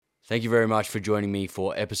Thank you very much for joining me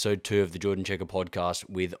for episode 2 of the Jordan Checker podcast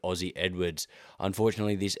with Aussie Edwards.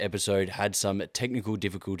 Unfortunately, this episode had some technical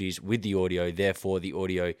difficulties with the audio, therefore the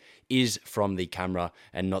audio is from the camera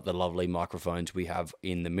and not the lovely microphones we have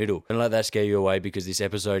in the middle. Don't let that scare you away because this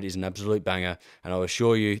episode is an absolute banger, and I'll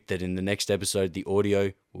assure you that in the next episode the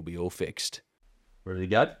audio will be all fixed. Ready to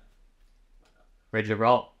go? Ready to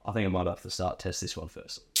roll. I think I might have to test this one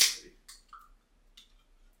first.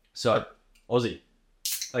 So, Aussie.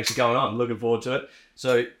 Thanks for coming on. Looking forward to it.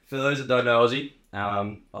 So, for those that don't know Aussie,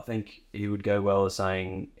 I think he would go well as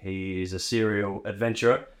saying he is a serial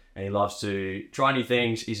adventurer and he loves to try new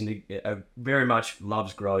things. He's very much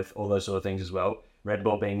loves growth, all those sort of things as well. Red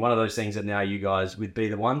Bull being one of those things that now you guys with Be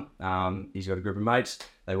The One. He's got a group of mates.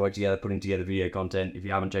 They work together, putting together video content. If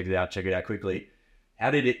you haven't checked it out, check it out quickly. How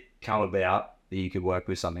did it come about that you could work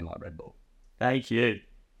with something like Red Bull? Thank you.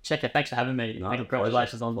 Checker, thanks for having me. No,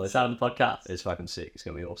 congratulations on the start of the podcast. It's fucking sick. It's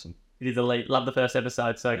going to be awesome. It is elite. Love the first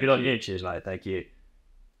episode, so good on you. Cheers, mate. Thank you.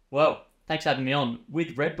 Well, thanks for having me on.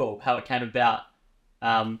 With Red Bull, how it came about,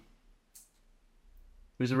 it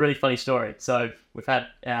was a really funny story. So we've had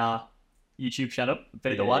our YouTube channel,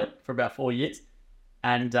 Be The One, for about 4 years.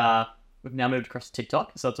 And we've now moved across to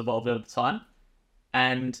TikTok, so it's evolved over the time.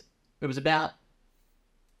 And it was about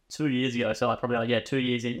 2 years ago, so 2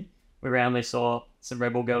 years in, we randomly saw some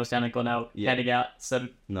Red Bull girls down at Glenelg handing out some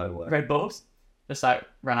Red Bulls. Just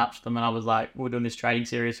ran up to them and I was like, we're doing this trading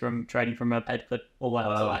series from trading from a paperclip all the way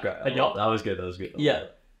up to a yacht. That was good. Yeah.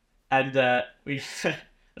 And we just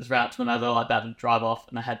ran up to them as I was about to drive off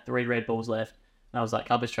and I had 3 Red Bulls left. And I was like,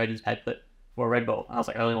 I'll just trade this paperclip for a Red Bull. And I was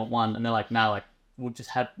like, I only want one. And they're like, no, we'll just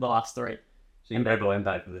have the last 3. So you can Red Bull and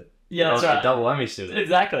paperclip. Yeah, that's right. Double whammy still.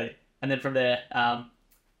 Exactly. And then from there,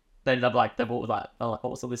 they ended up they bought what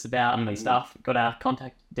was all this about and stuff. Got our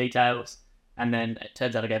contact details, and then it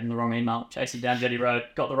turns out I gave them the wrong email. Chased them down Jetty Road,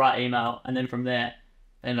 got the right email, and then from there,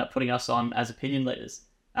 they ended up putting us on as opinion leaders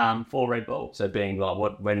for Red Bull. So being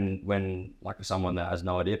when someone that has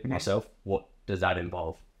no idea, myself, what does that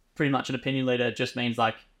involve? Pretty much an opinion leader just means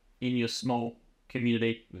in your small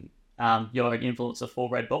community, you're an influencer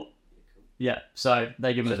for Red Bull. Yeah, so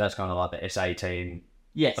they give us. So that's kind of like the SA team.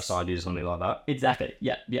 Yes. Assigned you something like that. Exactly.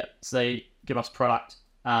 Yeah. So they give us product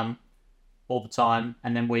all the time,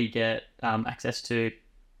 and then we get access to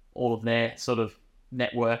all of their sort of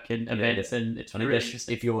network and events, and it's really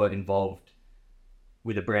interesting. If you're involved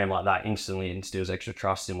with a brand like that, instantly instills extra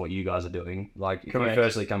trust in what you guys are doing. Like, if you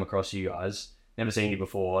firstly come across you guys, never seen you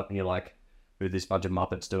before, and you're like, with this bunch of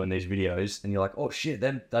Muppets doing these videos, and you're like, oh shit,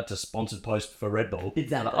 that's a sponsored post for Red Bull.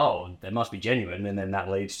 Exactly. Like, oh, they must be genuine, and then that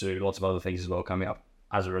leads to lots of other things as well coming up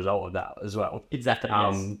as a result of that as well. Exactly.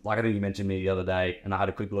 Yes. I think you mentioned me the other day, and I had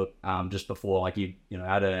a quick look just before, you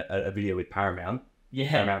had a video with Paramount. Yeah.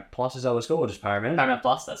 Paramount Plus, is that what it's called, or just Paramount? Paramount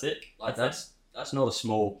Plus, that's it. That's not a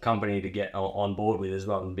small company to get on board with as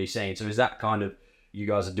well and be seen. So is that kind of, you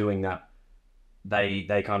guys are doing that,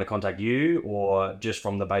 they kind of contact you, or just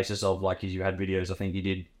from the basis of because you had videos, I think you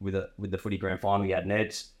did with the footy grand final, you had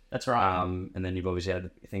Neds. That's right. And then you've obviously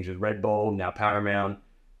had things with Red Bull, now Paramount.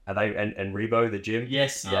 Are they and Rebo, the gym?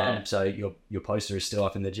 Yes. Yeah. So your poster is still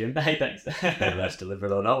up in the gym. Hey, thanks. Whether that's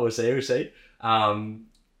delivered or not, we'll see. And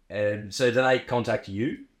so do they contact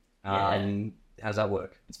you? And how's that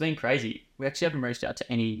work? It's been crazy. We actually haven't reached out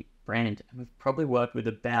to any brand, and we've probably worked with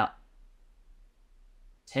about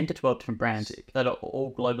 10 to 12 different brands that are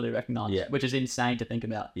all globally recognized, which is insane to think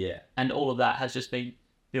about. Yeah. And all of that has just been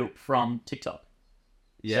built from TikTok.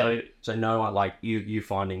 Yeah. So no one you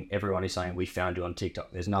finding everyone is saying we found you on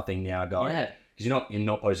TikTok. There's nothing now going. Yeah. Because you're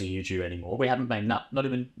not posting YouTube anymore. We haven't been. Not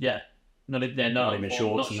even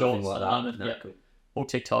shorts and nothing like that. No, cool. All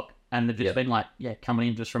TikTok, and they've just been coming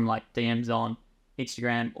in just from DMs on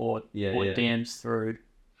Instagram or DMs through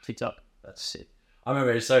TikTok. That's sick. I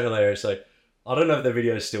remember it's so hilarious. So I don't know if the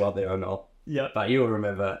video is still up there or not. Yeah. But you'll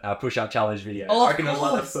remember our push-up challenge video. Oh, I reckon it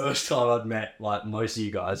was the first time I'd met most of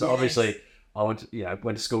you guys. Yes. Obviously, I went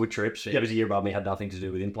to school trips. He was a year above me, had nothing to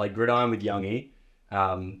do with him. Played gridiron with Youngie.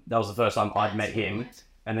 That was the first time I'd met him. Right.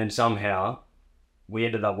 And then somehow we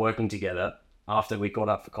ended up working together after we caught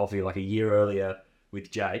up for coffee a year earlier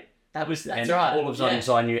with Jay. That's right. All of a sudden,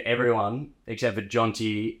 so I knew everyone except for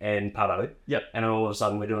Jonty and Pato. Yep. And then all of a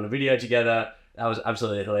sudden we're doing a video together. That was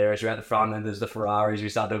absolutely hilarious. We're at the front and there's the Ferraris. We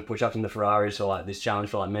started doing push-ups in the Ferraris for this challenge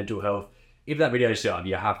for mental health. If that video is still up,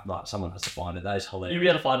 you have someone has to find it. That is hilarious. You'll be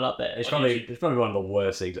able to find it up there. It's probably one of the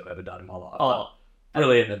worst things I've ever done in my life. Oh,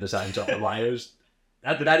 brilliant at the same time. It was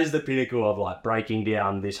that is the pinnacle of breaking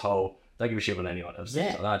down this whole don't give a shit what anyone else.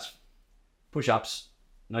 Yeah. So that's push-ups,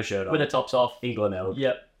 no shirt on, with the tops off in Glenelg.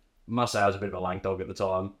 Yep. Must say I was a bit of a lank dog at the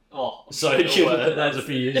time. Oh, So that was a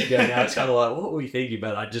few years ago now. It's kind of like, what were we thinking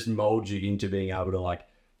about? I just mold you into being able to like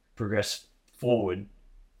progress forward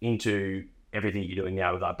into everything you're doing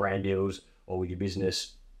now with like brand deals or with your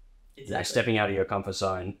business. Like stepping out of your comfort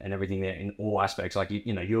zone and everything there in all aspects. Like,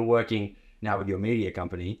 you know, you're working now with your media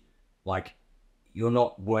company. Like, you're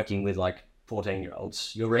not working with like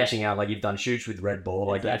 14-year-olds. You're reaching out, like you've done shoots with Red Bull.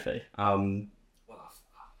 Like, exactly.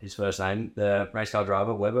 His first name, the race car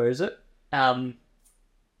driver, Webber, is it?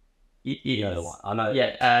 You know the one. I know.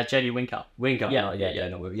 Yeah, Jamie Winkup. Winkup. Yeah, No, yeah,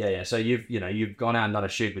 not Webber. Yeah. So you've gone out and done a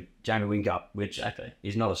shoot with Jamie Winkup, which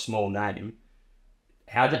is not a small name.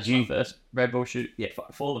 How did you first Red Bull shoot? Yeah,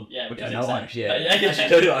 for them. Yeah, which is nice.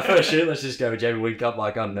 Yeah. First shoot. Let's just go with Jamie Winkup.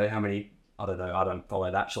 Like, I don't know how many. I don't know. I don't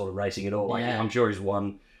follow that sort of racing at all. Like, I'm sure he's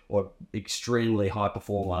one or extremely high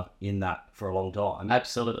performer in that for a long time.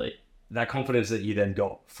 Absolutely. That confidence that you then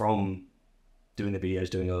got from doing the videos,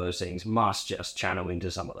 doing all those things, must just channel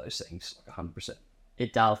into some of those things, like 100%.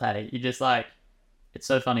 It does, hey. You just like, it's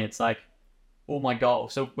so funny. It's like, all my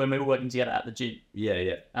goals. So when we were working together at the gym,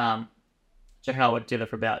 Jack and I worked together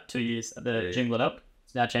for about 2 years at the gym lit up.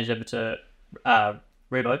 It's now changed over to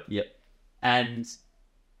Rebo. Yep. And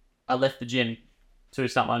I left the gym to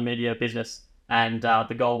start my media business. And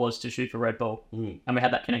the goal was to shoot for Red Bull. And we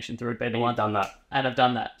had that connection through being the one. Done that. And I've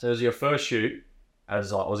done that. So it was your first shoot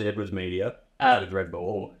as like Aussie Edwards Media with Red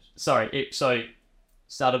Bull almost. So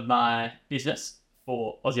started my business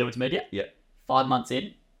for Aussie Edwards Media. Yeah. 5 months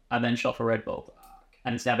in, I then shot for Red Bull.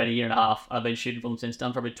 And it's now been a year and a half. I've been shooting for them since.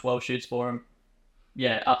 Done probably 12 shoots for them.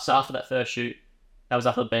 Yeah, so after that first shoot, that was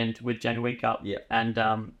after the bend with Jamie Winkup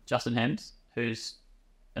and Justin Hems, who's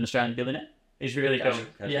an Australian billionaire. He's really cool.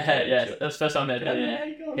 Yeah. That was the first time I met him.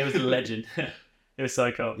 Yeah. He was a legend. It was so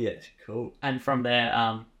cool. Yeah, cool. And from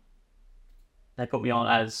there, they put me on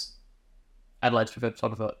as Adelaide's preferred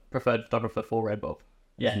photographer for Red Bull.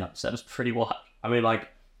 Yeah, so that was pretty wild. I mean, like,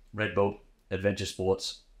 Red Bull, Adventure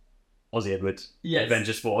Sports, Aussie Edwards,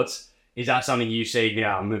 Adventure Sports. Is that something you see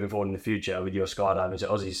now moving forward in the future with your skydiving? So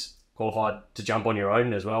Aussie's qualified to jump on your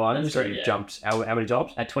own as well, aren't you? So you've jumped how many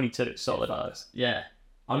times? At 22 solid hours. Yeah.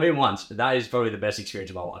 I mean, once. That is probably the best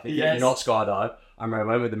experience of my life. If you're not skydive, I remember I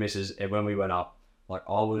went with the missus, and when we went up, like,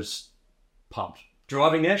 I was pumped.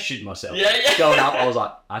 Driving there, shooting myself. Going up, I was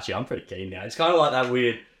like, actually, I'm pretty keen now. It's kind of like that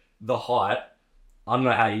weird, the height. I don't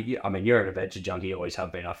know how I mean, you're an adventure junkie, you always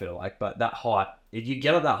have been, I feel like, but that height, if you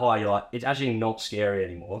get up that high, you're like, it's actually not scary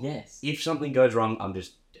anymore. Yes. If something goes wrong, I'm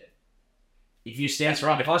just dead. If you stand,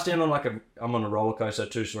 if I stand on I'm on a roller coaster,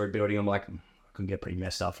 2-story building, I'm like, I can get pretty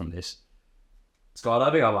messed up from this.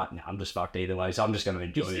 Skydiving, I'm like, I'm just fucked either way, so I'm just going to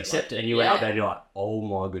enjoy it. Accept it. And you out there, you're like, oh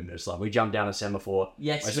my goodness, like, we jumped down a semaphore.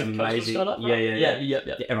 Yes. It's amazing.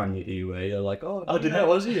 Yeah. Everyone knew who you were. You're like, oh, did that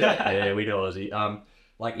Aussie? Yeah, we do Aussie.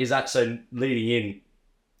 Like, is that so leading in,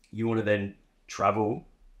 you want to then travel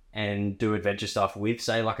and do adventure stuff with,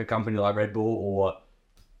 say, like a company like Red Bull or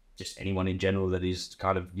just anyone in general that is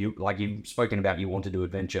kind of, you like you've spoken about, you want to do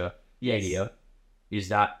adventure media. Is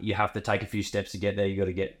that you have to take a few steps to get there? You got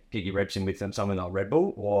to get your reps in with them, something like Red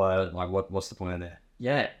Bull, or like what's the point in there?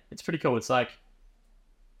 Yeah, it's pretty cool. It's like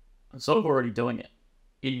I'm sort of already doing it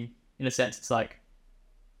in a sense. It's like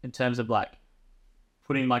in terms of like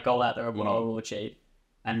putting my goal out there of what I will achieve,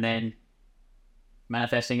 and then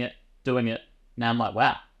manifesting it, doing it. Now I'm like,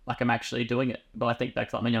 wow, like I'm actually doing it. But I think back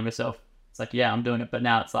to like my younger self. It's like, yeah, I'm doing it, but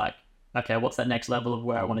now it's like, okay, what's that next level of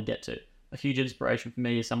where I want to get to? A huge inspiration for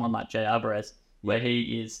me is someone like Jay Alvarez, where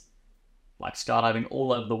he is like skydiving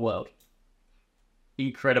all over the world.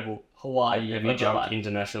 Incredible. Hawaii. Have you jumped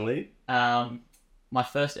internationally? My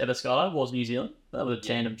first ever skydive was New Zealand. That was a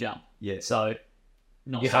tandem jump. Yeah. So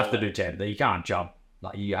you have to do tandem. You can't jump.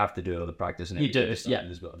 Like you have to do all the practice and everything. You do, yeah.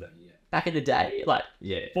 As well, back in the day, like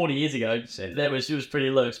 40 years ago, it was pretty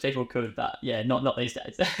loose. People could, but yeah, not these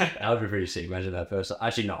days. That would be pretty sick. Imagine that first.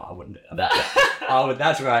 Actually, no, I wouldn't do that.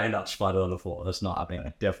 That's where I end up splattered on the floor. That's not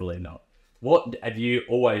happening. Definitely not. What have you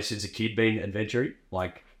always, since a kid, been adventure-y?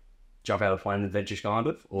 Like jump out of a plane adventure kind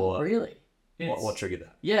of? Or really? What triggered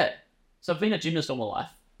that? Yeah. So I've been a gymnast all my life.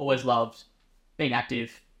 Always loved being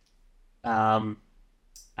active,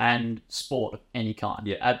 and sport of any kind.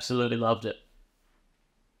 Yeah. Absolutely loved it.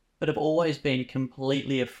 But I've always been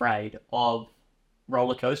completely afraid of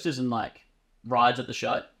roller coasters and like rides at the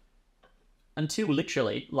show. Until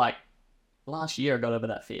literally like last year I got over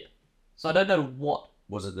that fear. So I don't know what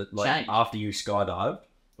was it that, like changed. After you skydived,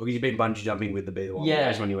 or you've been bungee jumping with the Be The One? Yeah.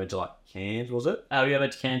 That's when you went to like Cairns, was it? Oh, yeah, I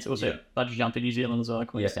went to Cairns. Also bungee jumped in New Zealand as well.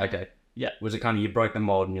 Yeah, okay. Yeah. Was it kind of you broke the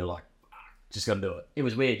mold and you're like, just gotta do it? It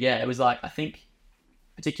was weird, yeah. It was like, I think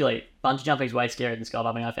particularly bungee jumping is way scarier than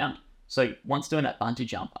skydiving, I found. So once doing that bungee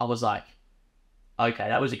jump, I was like, okay,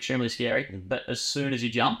 that was extremely scary. But as soon as you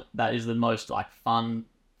jump, that is the most like fun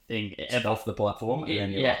thing ever. Off the platform, and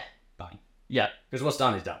then you're like, bang. Yeah. Because what's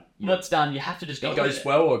done is done. What's done, you have to just go It goes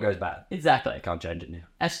well or it goes bad. Exactly. I can't change it now.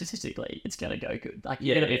 And statistically, it's going to go good. Like,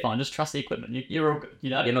 you're going to be fine. Just trust the equipment. You're all good, you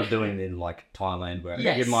know? You're not doing it in like Thailand where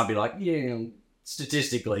Yes. you might be like,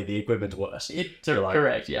 statistically the equipment's worse. You're like,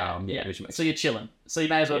 correct, yeah. which makes So you're chilling. So you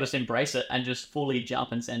may as well just embrace it and just fully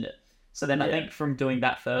jump and send it. So then I think from doing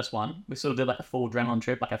that first one, we sort of did like a full adrenaline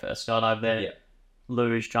trip, like our first skydive there,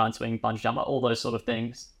 luge, giant swing, bungee jumper, all those sort of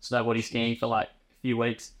things. Snowboarding, skiing for like a few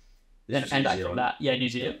weeks. Then came back from that. Yeah, New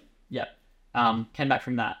Zealand. Yeah. Came back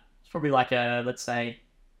from that. It's probably like let's say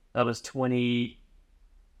that was 21,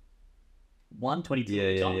 22.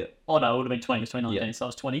 Yeah. Oh no, it would have been 20. It was 2019, so I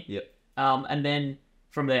was 20. Yeah. And then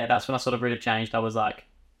from there, that's when I sort of really changed. I was like,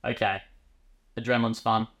 okay, adrenaline's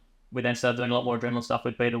fun. We then started doing a lot more adrenaline stuff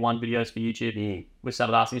with Beta 1 videos for YouTube. We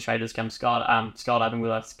started asking Australians to come skydiving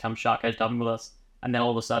with us, come shark cage diving with us. And then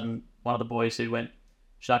all of a sudden, one of the boys who went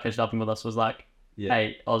shark cage diving with us was like,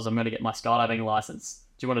 hey, Oz, I'm going to get my skydiving license.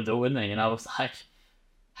 Do you want to do it with me? And I was like,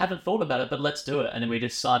 haven't thought about it, but let's do it. And then we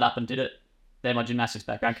just signed up and did it. Then my gymnastics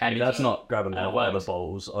background came in. That's not grabbing the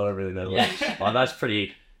balls. I don't really know. Like, that's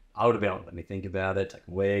pretty... I would have been like, let me think about it, take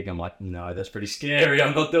a wig. I'm like, no, that's pretty scary.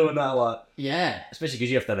 I'm not doing that. Like, especially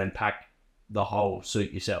because you have to then pack the whole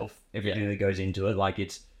suit yourself. Everything that goes into it. Like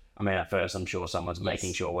it's, I mean, at first I'm sure someone's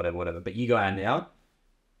making sure, whatever. But you go out now,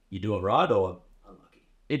 you do it right or unlucky.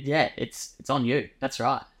 It's on you. That's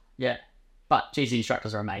right. Yeah. But geez, the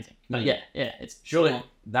instructors are amazing. But it's surely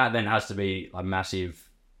that then has to be a massive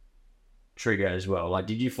trigger as well. Like,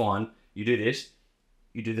 did you find you do this?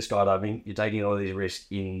 You do the skydiving, you're taking all these risks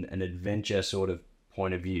in an adventure sort of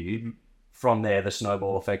point of view. From there, the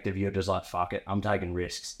snowball effect of you're just like, fuck it, I'm taking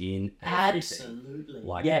risks in everything. Absolutely.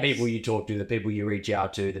 Like the people you talk to, the people you reach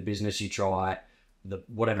out to, the business you try, the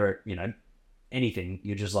whatever, anything.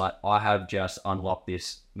 You're just like, I have just unlocked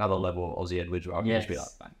this another level of Aussie Edwards where I can just be like,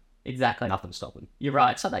 bang. Exactly. Nothing stopping. You're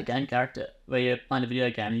right. It's like that game character where you're playing a video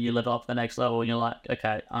game and you level up to the next level and you're like,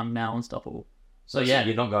 okay, I'm now unstoppable. So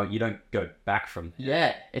you don't go back from there.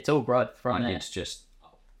 Yeah, it's all growth from there. It's just,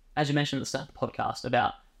 as you mentioned at the start of the podcast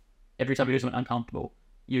about every time you do something uncomfortable,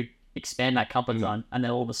 you expand that comfort zone, and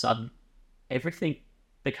then all of a sudden, everything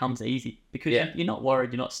becomes easy because you're not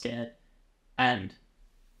worried, you're not scared, and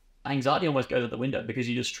anxiety almost goes out the window because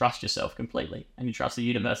you just trust yourself completely and you trust the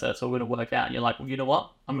universe that it's all going to work out. And you're like, well, you know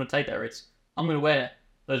what? I'm going to take that risk. I'm going to wear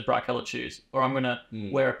those bright colored shoes, or I'm going to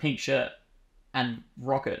wear a pink shirt and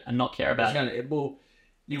rock it and not care about it.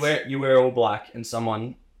 You wear all black, and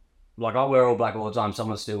someone, like I wear all black all the time,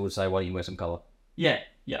 someone still will say, why don't you wear some colour? Yeah.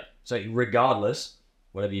 So regardless,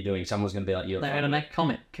 whatever you're doing, someone's going to be like, they're going to make a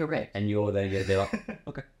comment. Correct. And you're then going to be like,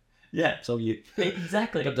 okay. Yeah. So you...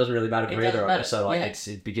 Exactly. It doesn't really matter for either of us. So like, Yeah. it's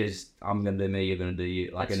because I'm going to do me, you're going to do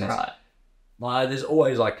you. Like, That's and right. Like, there's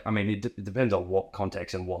always like, I mean, it depends on what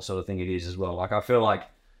context and what sort of thing it is as well. Like, I feel like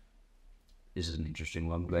this is an interesting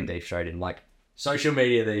one. We're going deep straight in. Like, social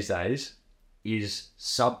media these days is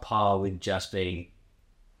subpar with just being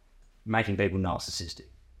making people narcissistic,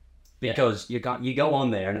 because you go on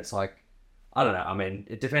there and it's like, I don't know. I mean,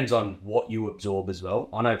 it depends on what you absorb as well.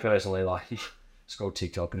 I know personally, like, scroll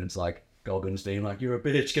TikTok and it's like Goggins being like, "You're a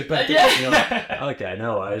bitch, get back to me." You're like, okay,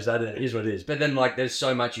 no worries, that is what it is. But then like, there's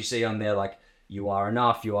so much you see on there, like, you are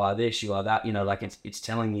enough, you are this, you are that. Like it's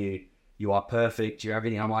telling you you are perfect, you're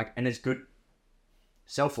everything. I'm like, and it's good.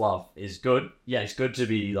 Self-love is good. Yeah, it's good to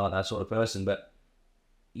be like that sort of person, but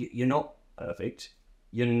you're not perfect.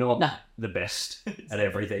 You're not the best at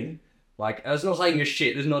everything. Like, it's not saying you're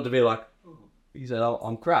shit. It's not to be like, you said, oh,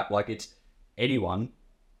 I'm crap. Like, it's anyone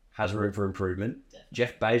has room for improvement. Definitely.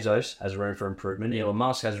 Jeff Bezos has room for improvement. Elon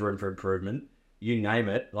Musk has room for improvement. You name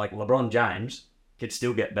it. Like, LeBron James can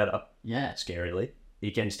still get better. Yeah. Scarily.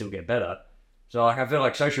 He can still get better. So, like, I feel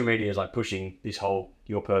like social media is, like, pushing this whole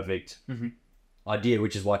you're perfect idea,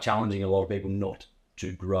 which is why challenging a lot of people not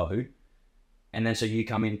to grow. And then so you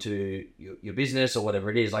come into your business or whatever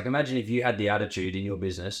it is. Like, imagine if you had the attitude in your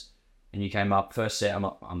business and you came up, first set,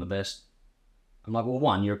 I'm the best. I'm like, well,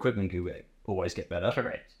 one, your equipment could always get better.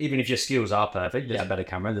 Correct. Even if your skills are perfect, there's a better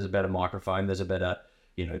camera, there's a better microphone, there's a better,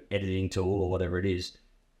 editing tool or whatever it is.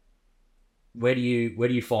 Where do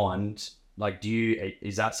you find, like,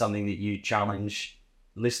 is that something that you challenge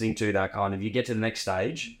listening to that kind of, you get to the next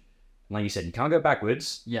stage, like you said, you can't go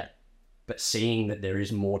backwards. Yeah. But seeing that there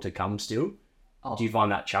is more to come still, do you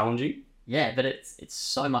find that challenging? Yeah, but it's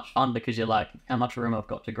so much fun because you're like, how much room I've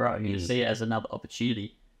got to grow. You see it as another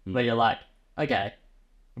opportunity where you're like, okay,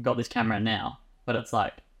 I've got this camera now, but it's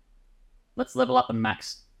like, let's level up and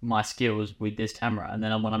max my skills with this camera, and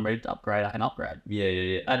then when I'm ready to upgrade, I can upgrade.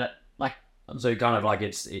 Yeah. And So kind of like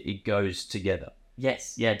it goes together.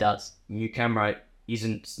 yes, yeah, it does. New camera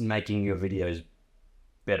isn't making your videos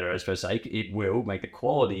better as per se. It will make the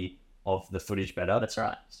quality of the footage better. That's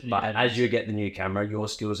right. But as you get the new camera, your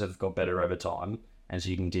skills have got better over time, and so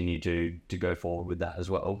you continue to go forward with that as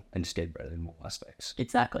well, and just get better in more aspects.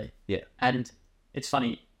 Exactly. Yeah. And it's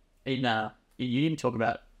funny, you didn't talk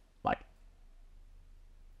about like,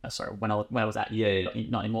 sorry, when I was at Yeah.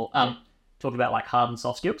 not anymore. Talk about like hard and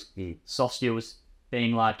soft skills. Mm. Soft skills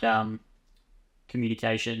being like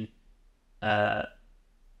communication,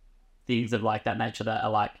 things of like that nature that are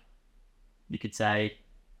like, you could say,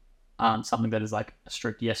 something that is like a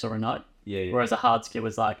strict yes or a no. Yeah. Whereas a hard skill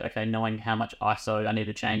is like, okay, knowing how much ISO I need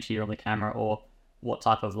to change here on the camera, or what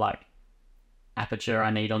type of like aperture I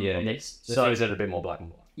need on this. So things that are a bit more black and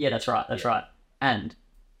white. Yeah, that's right. That's right. And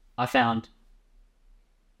I found,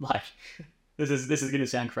 like, this is going to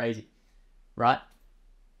sound crazy, right?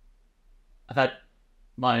 I've had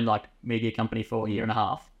my own like media company for a year and a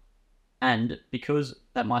half, and because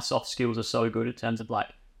that my soft skills are so good in terms of like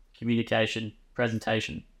communication,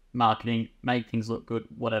 presentation, marketing, make things look good,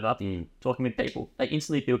 whatever, talking with people, they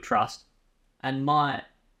instantly build trust. And my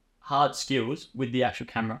hard skills with the actual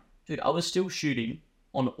camera, dude, I was still shooting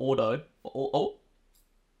on auto.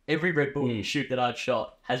 Every Red Bull shoot that I've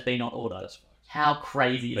shot has been on auto. How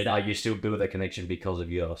crazy is that? But you still build that connection because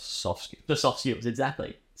of your soft skills. The soft skills,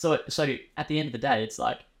 exactly. So at the end of the day, it's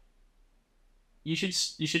like, you should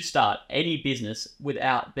start any business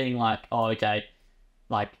without being like, oh, okay,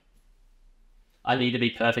 like, I need to be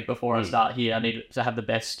perfect before I start here. I need to have the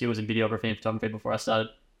best skills in videography and photography before I started.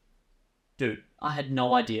 Dude, I had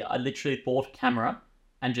no idea. I literally bought a camera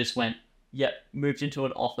and just went, yep, moved into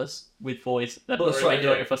an office with boys that were already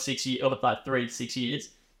doing it for 6 years, or like 3 to 6 years.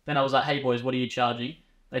 Then I was like, hey boys, what are you charging?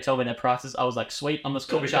 They told me their prices. I was like, sweet, I'm just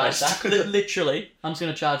going to charge that. Literally, I'm just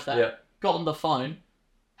going to charge that. Yeah. Got on the phone,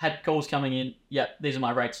 had calls coming in. Yep, these are my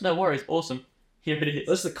rates. No worries, awesome. Here it is.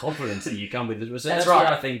 That's the confidence that you come with. That's right.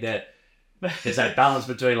 Where I think that there's that balance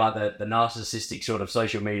between like the narcissistic sort of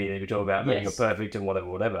social media that you talk about, making it perfect and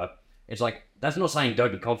whatever. It's like, that's not saying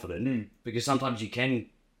don't be confident, because sometimes you can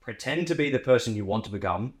pretend to be the person you want to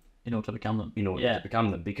become in order to become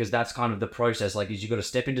them. Because that's kind of the process. Like, is you got to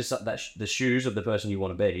step into the shoes of the person you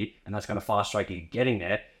want to be, and that's going to fast track you getting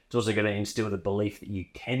there. It's also going to instill the belief that you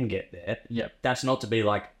can get there. Yep. That's not to be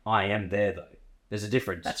like, I am there though. There's a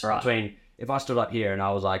difference. That's right. Between if I stood up here and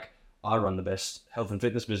I was like, I run the best health and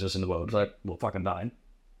fitness business in the world. It's like, well, fucking don't.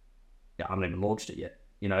 Yeah, I haven't even launched it yet.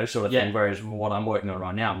 Sort of thing. Whereas what I'm working on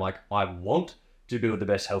right now, I'm like, I want to build the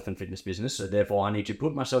best health and fitness business. So therefore I need to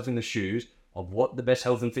put myself in the shoes of what the best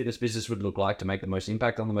health and fitness business would look like to make the most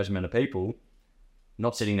impact on the most amount of people.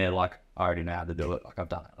 Not sitting there like, I already know how to do it. Like, I've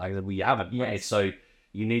done it. Like, we haven't. Yes. Right? So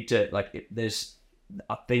you need to, like,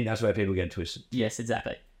 I think that's where people get twisted. Yes,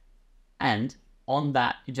 exactly. And on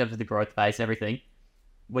that, in terms of the growth phase, everything,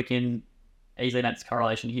 we can easily make this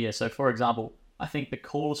correlation here. So, for example, I think the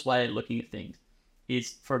coolest way of looking at things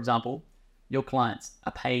is, for example, your clients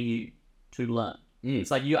are paying you to learn.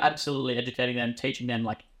 It's like you're absolutely educating them, teaching them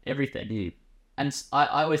like everything. And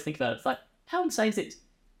I always think about it. It's like, how insane is it?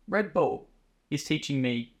 Red Bull is teaching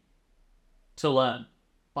me to learn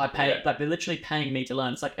by paying. Like, they're literally paying me to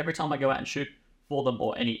learn. It's like every time I go out and shoot for them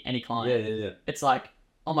or any client, it's like,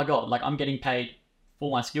 oh my god, like I'm getting paid for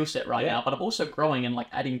my skill set right now, but I'm also growing and like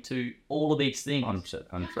adding to all of these things. 100%.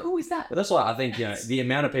 How cool is that? But that's why I think, the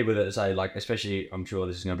amount of people that say, like, especially, I'm sure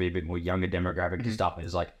this is going to be a bit more younger demographic stuff,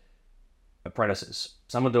 is like apprentices.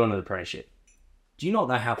 Someone doing an apprenticeship. Do you not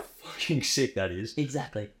know how fucking sick that is?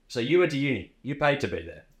 Exactly. So you went to uni. You paid to be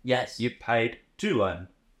there. Yes. You paid to learn.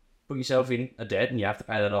 Put yourself in a debt and you have to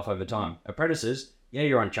pay that off over time. Apprentices,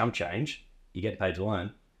 you're on chump change. You get paid to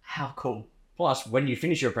learn. How cool. Plus, when you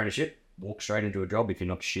finish your apprenticeship, walk straight into a job if you're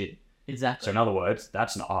not shit. Exactly. So in other words,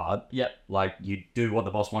 that's not hard. Yep. Like, you do what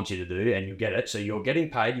the boss wants you to do and you get it. So you're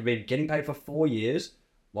getting paid. You've been getting paid for 4 years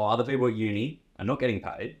while other people at uni are not getting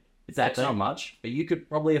paid. That's not much, but you could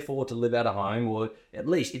probably afford to live out of home, or at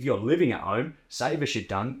least if you're living at home, save a shit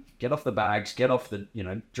ton, get off the bags, get off the,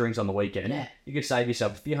 drinks on the weekend. Yeah. You could save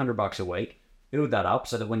yourself a few $100 a week, build that up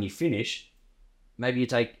so that when you finish, maybe you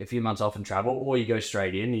take a few months off and travel, or you go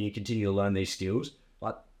straight in and you continue to learn these skills.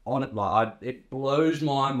 It blows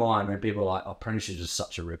my mind when people are like, oh, apprenticeship is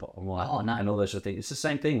such a rip-off. I'm like, oh no, and all those sort of things. It's the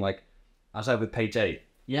same thing. Like I say with PT.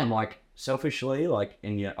 Yeah. I'm like, selfishly, I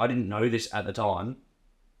didn't know this at the time.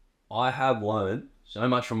 I have learned so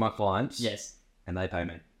much from my clients. Yes. And they pay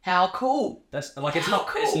me. How cool. That's like, it's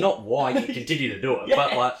not why you continue to do it.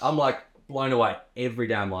 But like, I'm like blown away every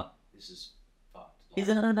day. I'm like, this is fucked.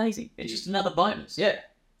 Isn't it amazing? It's just another bonus. Yeah.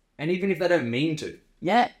 And even if they don't mean to,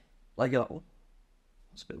 Yeah. like, you're like, well,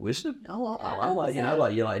 that's a bit of wisdom. You know,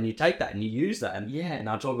 like, you're like, and you take that and you use that. And, Yeah. and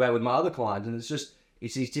I talk about it with my other clients, and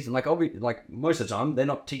it's these different, like most of the time, they're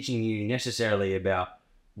not teaching you necessarily about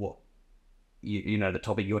what, you know, the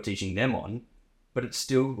topic you're teaching them on, but it's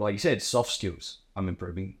still, like you said, soft skills. I'm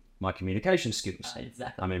improving my communication skills.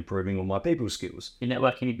 Exactly. I'm improving all my people skills. Your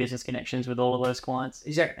networking, your business connections with all of those clients.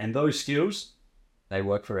 Exactly. And those skills, they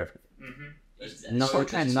work for everything. Mm-hmm.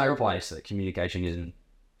 No place that communication isn't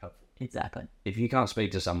helpful. Exactly. If you can't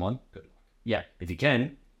speak to someone, good luck. Yeah. If you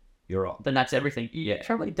can, you're right. Then that's everything. You've Yeah.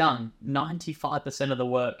 probably done 95% of the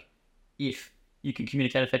work if you can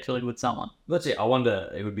communicate effectively with someone. That's it. I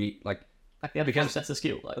wonder, it would be like Like the other Because- that's a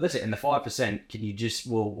skill. Like, that's it. And the 5%, can you just,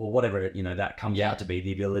 well, whatever, you know, that comes out to be,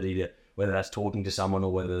 the ability to, whether that's talking to someone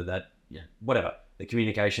or whether that, whatever, the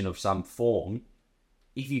communication of some form,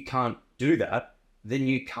 if you can't do that, then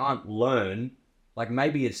you can't learn, like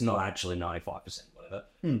maybe it's not actually 95%, whatever,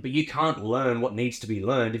 but you can't learn what needs to be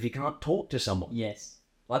learned if you can't talk to someone. yes.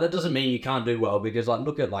 Like, that doesn't mean you can't do well, because, like,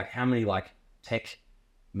 look at, like, how many, like, tech,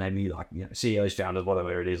 maybe, like, you know, CEOs, founders,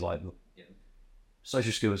 whatever it is, like,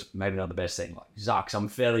 social skills, maybe not the best thing. Like, Zucks, I'm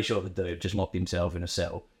fairly sure the dude just locked himself in a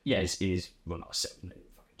cell. Yes. Well, not a cell, in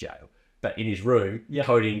fucking jail, but in his room,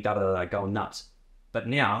 coding, going nuts. But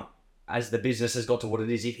now, as the business has got to what it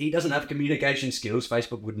is, if he doesn't have communication skills,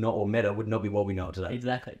 Facebook would not, or Meta would not be what we know today.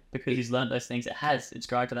 Exactly. Because he's learned those things. It's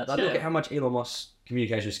grown to that Like, scale. look at how much Elon Musk's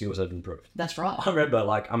communication skills have improved. That's right. I remember,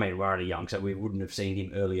 like, I mean, we're already young, so we wouldn't have seen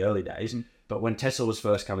him early days. But when Tesla was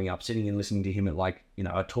first coming up, sitting and listening to him at, like, you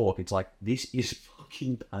know, a talk, it's like, this is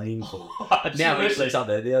fucking painful. Now, it's up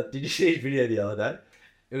there. Did you see his video the other day?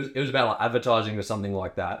 It was about, like, advertising or something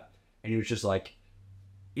like that. And he was just like,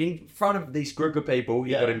 in front of this group of people,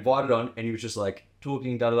 he got invited on, and he was just like,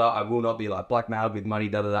 talking, da-da-da, I will not be, like, blackmailed with money,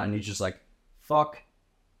 da-da-da. And he's just like, fuck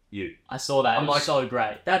you. I saw that. I'm It was like, so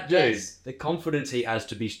great. That dude, Yes. the confidence he has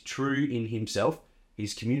to be true in himself,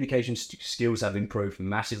 his communication skills have improved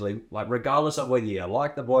massively. Like, regardless of whether you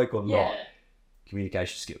like the bloke or not,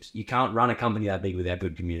 communication skills. You can't run a company that big without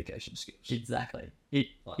good communication skills. Exactly. It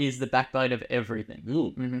is the backbone of everything.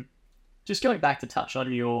 Mm-hmm. Just going back to touch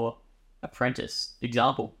on your apprentice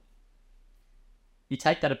example. You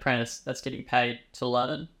take that apprentice that's getting paid to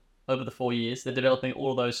learn over the 4 years. They're developing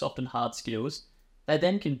all those soft and hard skills. They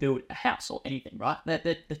then can build a house or anything, right?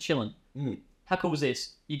 They're chilling. How cool is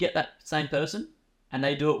this? You get that same person and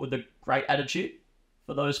they do it with a great attitude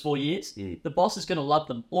for those 4 years. The boss is going to love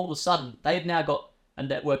them. All of a sudden, they've now got a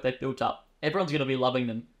network they've built up. Everyone's going to be loving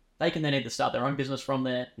them. They can then either start their own business from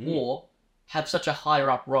there or have such a higher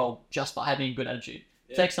up role just by having a good attitude.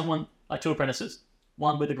 Take someone like 2 apprentices,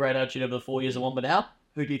 one with a great attitude over the 4 years and one without.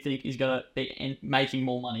 Who do you think is going to be making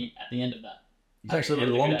more money at the end of that? Actually, in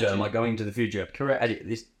the long term, like going into the future. Correct. I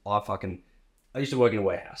used to work in a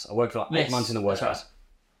warehouse. I worked for like 8 months in the warehouse.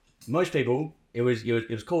 Most people, it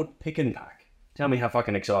was called pick and pack. Tell me how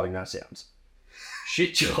fucking exciting that sounds.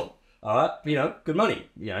 Shit job. All right, you know, good money.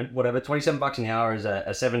 You know, whatever, $27 an hour as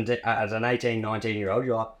an 18, 19-year-old.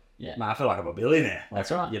 You're like, man, I feel like I'm a billionaire. That's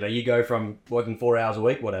right. You know, you go from working 4 hours a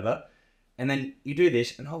week, whatever, and then you do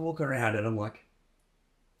this, and I walk around and I'm like,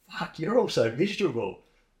 fuck, you're all so miserable.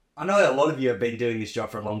 I know a lot of you have been doing this job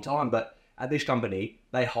for a long time, but at this company,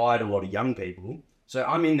 they hired a lot of young people. So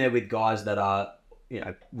I'm in there with guys that are, you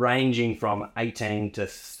know, ranging from 18 to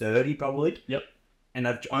 30 probably. Yep. And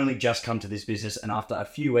they've only just come to this business, and after a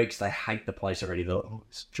few weeks, they hate the place already. They're like, oh,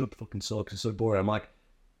 this job fucking sucks, it's so boring. I'm like,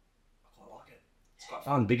 I quite like it. It's quite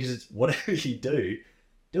fun, because it's whatever you do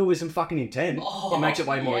it with some fucking intent. It makes it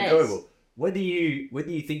way more enjoyable. Whether you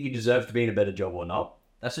think you deserve to be in a better job or not,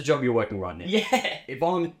 that's the job you're working right now. Yeah. If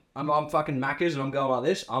I'm fucking Macca's and I'm going like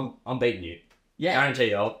this, I'm beating you. Yeah.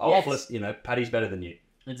 Guarantee you, I'll flip, you know, Paddy's better than you.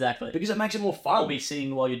 Exactly. Because it makes it more I'll fun. be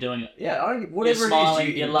sitting while you're doing it. Yeah, whatever You're smiling, it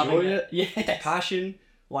is, you you're loving enjoy it. Yes. Passion,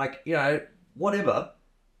 like, you know, whatever.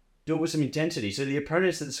 Do it with some intensity. So the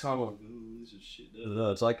apprentice that's kind of like, oh, this is shit.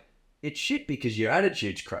 It's like, it's shit because your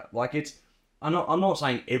attitude's crap. Like, I'm not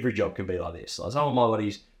saying every job can be like this. Like, some of my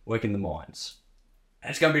buddies work in the mines.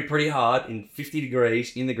 And it's going to be pretty hard in 50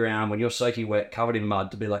 degrees in the ground when you're soaking wet, covered in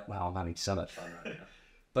mud, to be like, wow, I'm having so much fun right now.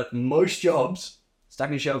 But most jobs,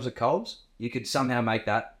 stacking shelves of coals, you could somehow make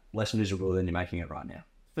that less miserable than you're making it right now.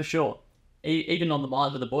 For sure. Even on the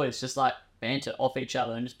mines with the boys, just like banter off each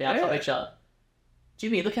other and just bounce off each other.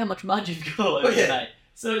 Jimmy, look how much mud you've got all over today.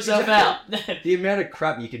 Sort yourself out. The amount of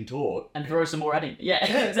crap you can talk. And throw some more at him. Yeah,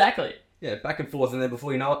 exactly. Yeah, back and forth, and then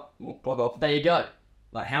before you know it, clock off. There you go.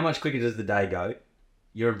 Like, how much quicker does the day go?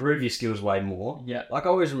 You improve your skills way more. Yeah. Like, I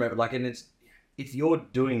always remember, like, and it's, if you're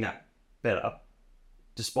doing that better,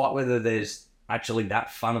 despite whether there's actually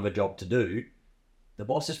that fun of a job to do, the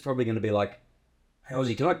boss is probably going to be like, hey,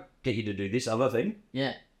 Aussie, can I get you to do this other thing?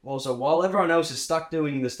 Yeah. Well, so while everyone else is stuck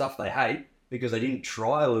doing the stuff they hate because they didn't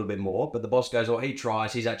try a little bit more, but the boss goes, well, he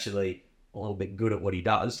tries, he's actually a little bit good at what he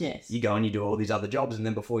does. Yes. You go and you do all these other jobs, and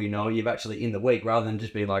then before you know it, you've actually, in the week, rather than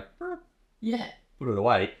just being like, Yeah. put it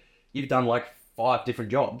away, you've done like 5 different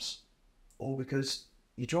jobs, all because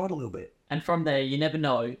you tried a little bit. And from there, you never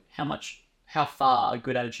know how far a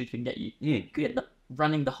good attitude can get you. Yeah. You could end up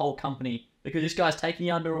running the whole company because this guy's taking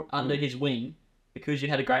you under his wing because you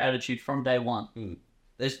had a great attitude from day one.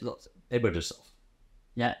 There's lots. Edward yourself.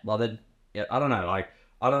 Yeah. Well, then, yeah, I don't know. Like,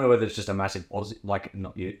 I don't know whether it's just a massive Aussie, like,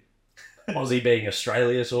 not you, Aussie being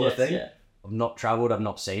Australia sort of thing. Yeah. I've not travelled, I've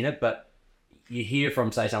not seen it, but you hear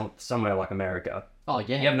from, say, somewhere like America, Oh,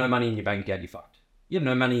 yeah. you have no money in your bank account, you're fucked. You have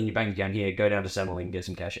no money in your bank account here, go down to Centrelink and get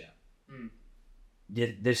some cash out.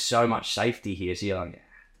 There's so much safety here, so you're like, yeah,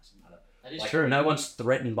 doesn't matter. That is Like, true. no one's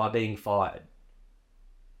threatened by being fired.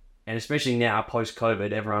 And especially now,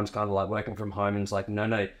 post-COVID, everyone's kind of like working from home and it's like,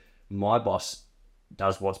 no, my boss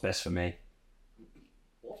does what's best for me.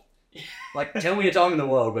 What? Like, tell me a time in the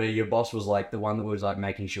world where your boss was like the one that was like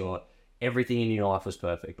making sure everything in your life was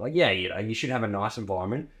perfect. Like, yeah, you know, you should have a nice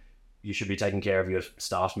environment. You should be taking care of your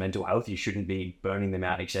staff's mental health. You shouldn't be burning them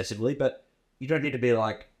out excessively, but you don't need to be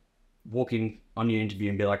like walking on your interview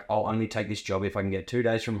and be like, I'll only take this job if I can get 2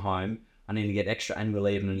 days from home. I need to get extra annual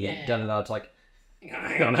leave and Yeah. da-da-da. It's like,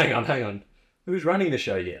 hang on. Who's running the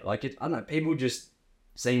show yet? Like, I don't know, people just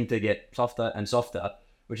seem to get softer and softer,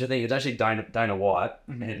 which I think is actually Dana White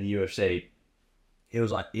in the UFC. He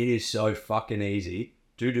was like, it is so fucking easy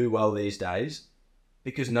to do well these days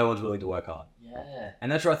because no one's willing to work hard. Yeah.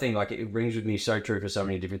 And that's what I think, like, it rings with me so true for so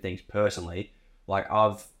many different things personally. Like,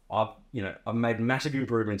 I've made massive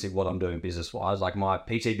improvements in what I'm doing business-wise. Like, my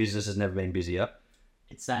PT business has never been busier.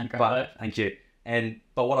 It's saying great. But thank you.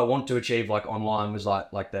 But what I want to achieve, like, online was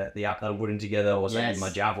like the app that I'm putting together, or Yes. my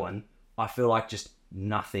javelin. I feel like just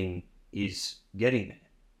nothing is getting there.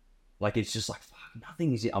 Like, it's just like, fuck,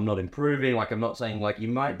 nothing is. I'm not improving. Like, I'm not saying like you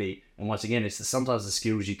might be. And once again, it's sometimes the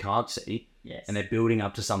skills you can't see, Yes. and they're building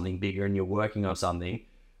up to something bigger, and you're working on something.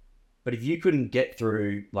 But if you couldn't get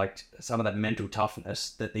through like some of that mental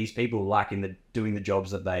toughness that these people lack in doing the jobs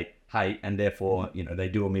that they hate, and therefore they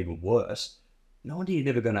do them even worse, no wonder you're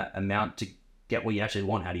never going to amount to get what you actually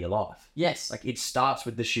want out of your life. Yes. Like, it starts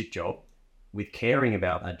with the shit job, with caring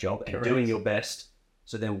about that job and Correct. doing your best.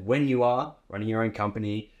 So then when you are running your own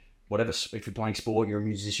company, whatever, if you're playing sport, you're a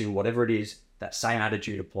musician, whatever it is, that same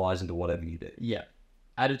attitude applies into whatever you do. Yeah.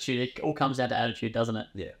 Attitude. It all comes down to attitude, doesn't it?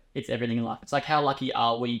 Yeah. It's everything in life. It's like, how lucky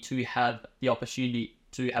are we to have the opportunity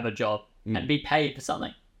to have a job and be paid for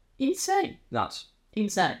something? Insane. Nuts.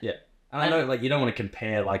 Insane. Yeah. And I know, like, you don't want to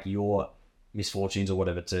compare like your misfortunes or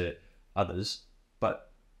whatever to others,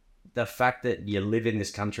 but the fact that you live in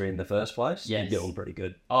this country in the first place, Yes. you're doing pretty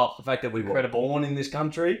good. Oh, The fact that we were Incredible. born in this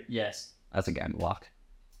country, yes. that's a game of luck.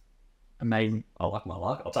 Amazing. I like my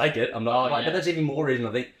luck. I'll take it. I'm not, Oh, like, yeah. but that's even more reason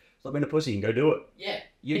I think, stop being a pussy and go do it. Yeah.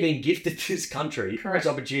 You've been gifted this country, Correct.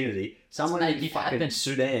 this opportunity. Someone make in it fucking happen.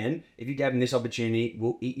 Sudan, if you gave them this opportunity,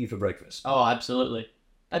 will eat you for breakfast. Oh, absolutely.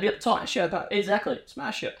 They'd be up top. Smash it, Exactly.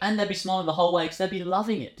 smash it. And they'd be smiling the whole way because they'd be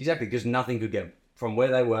loving it. Exactly, because nothing could get from where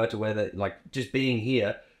they were to where they, like, just being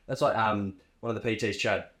here. That's like one of the PTs,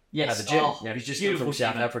 Chad, Yes. at the gym. Oh, Now, he's just come beautiful from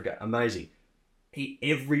South human. Africa. Amazing. He,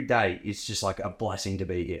 every day is just like a blessing to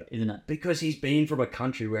be here. Isn't it? Because he's been from a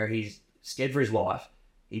country where he's scared for his life.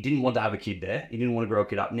 He didn't want to have a kid there. He didn't want to grow a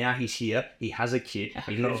kid up. Now he's here. He has a kid.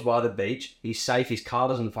 He lives by the beach. He's safe. His car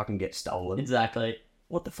doesn't fucking get stolen. Exactly.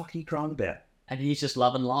 What the fuck are you crying about? And he's just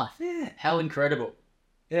loving life. Yeah. How incredible.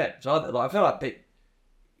 Yeah. So I feel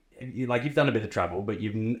like you've done a bit of travel, but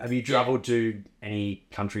have you travelled to any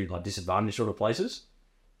country like disadvantaged sort of places?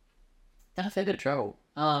 Done a fair bit of travel.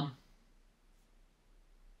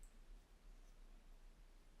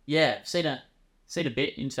 Yeah, seen a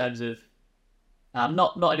bit in terms of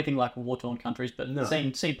not anything like war-torn countries, but No.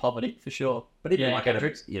 seen poverty for sure. But even Yeah, like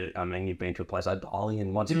countries. I mean, you've been to a place like Bali,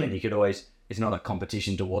 and once you've been, you could always. It's not a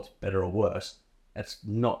competition to what's better or worse. It's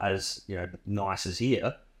not as nice as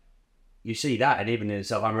here. You see that, and even in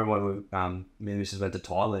itself, I remember when me and Mrs. went to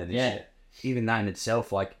Thailand. And Yeah. shit, even that in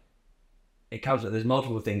itself, like, it comes. There's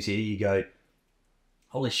multiple things here. You go,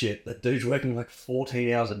 holy shit, that dude's working like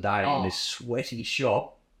 14 hours a day in this sweaty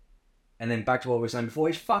shop, and then back to what we were saying before,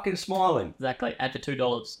 he's fucking smiling. Exactly. And for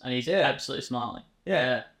 $2, and he's Yeah. absolutely smiling.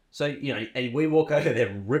 Yeah. So and we walk over there,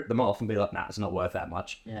 rip them off, and be like, nah, it's not worth that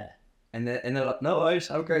much. Yeah. And they're like, no worries,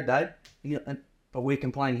 have a great day. But we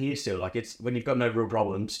complain here still. Like, it's when you've got no real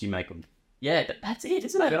problems, you make them. Yeah. That's it,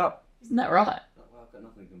 isn't Get it? up. Isn't that right? got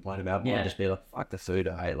nothing to complain about. Yeah. Might just be like, fuck, the food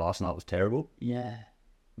I ate last night was terrible. Yeah.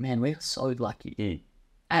 Man, we're so lucky. Yeah.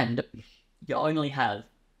 And you only have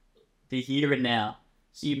the here and now.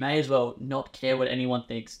 So you may as well not care what anyone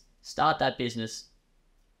thinks. Start that business.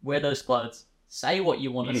 Wear those clothes. Say what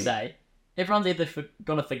you want to say. Everyone's either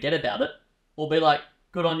going to forget about it or be like,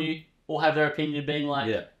 good on you, or have their opinion being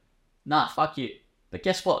like, nah, fuck you. But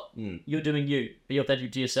guess what? You're doing you. Be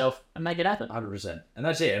authentic to yourself and make it happen. 100%. And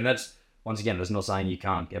that's it. And that's, once again, that's not saying you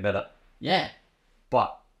can't get better. Yeah.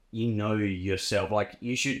 But you know yourself. Like,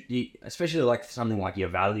 you should, especially like something like your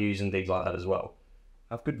values and things like that as well.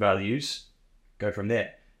 Have good values, go from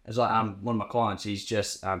there. It's like one of my clients, he's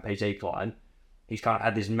just PT client. He's kind of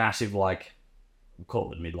had this massive, like, we'll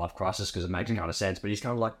call it a midlife crisis because it makes kind of sense, but he's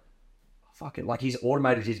kind of like, fuck it. Like, he's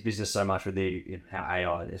automated his business so much with how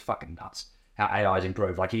AI is fucking nuts. How AI's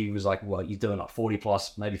improved. Like, he was like, well, he's doing like 40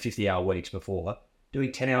 plus, maybe 50 hour weeks before,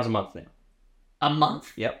 doing 10 hours a month now. A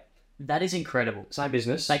month? Yep. That is incredible. Same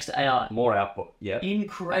business. Thanks to AI. More output. Yeah.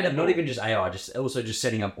 Incredible. And not even just AI, just also just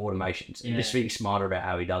setting up automations and just being smarter about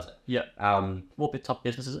how he does it. Yeah. What top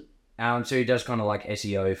business is it? So he does kind of like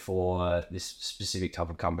SEO for this specific type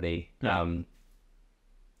of company. Yeah.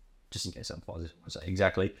 Just in case I'm positive, I say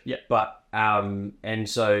exactly. Yeah. But and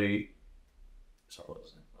so, sorry, what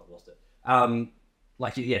was that? I've lost it.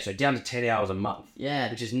 Like, yeah, so down to 10 hours a month. Yeah.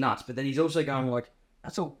 Which is nuts. But then he's also going like,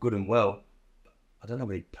 that's all good and well, but I don't have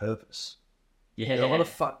any purpose. Yeah. Like, what the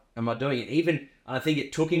fuck am I doing? And I think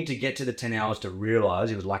it took him to get to the 10 hours to realize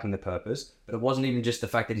he was lacking the purpose. But it wasn't even just the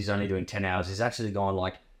fact that he's only doing 10 hours. He's actually gone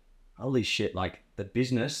like, holy shit, like the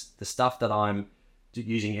business, the stuff that I'm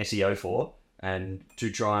using SEO for and to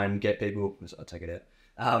try and get people, I'll take it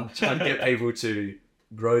out, try and get people to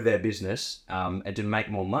grow their business and to make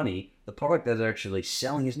more money, the product that they're actually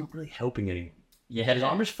selling is not really helping anyone. Yeah. Because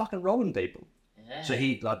I'm just fucking robbing people. Yeah. So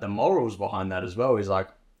he, like the morals behind that as well is like,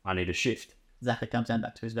 I need a shift. Exactly, comes down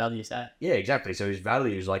back to his values, eh? Yeah, exactly. So his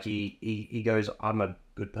values, like he goes, I'm a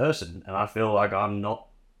good person and I feel like I'm not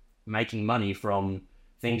making money from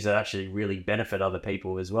things that actually really benefit other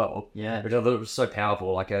people as well. Yeah. Which I thought was so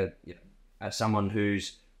powerful. Like as someone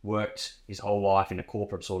who's worked his whole life in a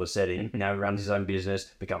corporate sort of setting, now runs his own business,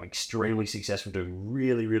 become extremely successful, doing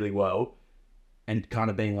really, really well, and kind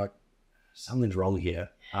of being like, something's wrong here.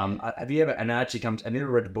 Have you ever, and it actually comes, have you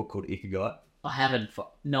ever read a book called Ikigai? I haven't.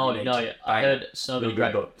 No. I heard so many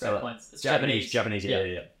great points. It's Japanese.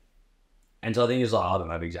 Yeah. And so I think it's like, I don't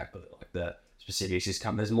know exactly like the specifics.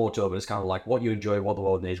 There's more to it, but it's kind of like what you enjoy, what the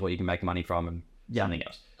world needs, what you can make money from, and something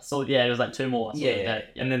else. So yeah, it was like two more. Yeah.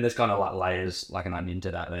 And then there's kind of like layers, like an onion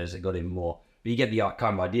to that. There's got even more, but you get the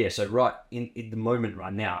kind of idea. So right in the moment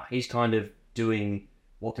right now, he's kind of doing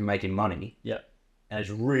what can make him money. Yeah. And it's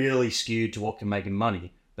really skewed to what can make him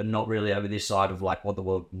money, but not really over this side of like what the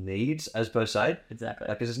world needs as per se. Exactly.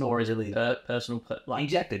 Because it's not or is really it personal, like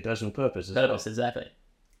exactly personal purpose. Exactly.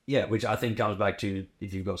 Yeah, which I think comes back to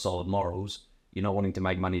if you've got solid morals, you're not wanting to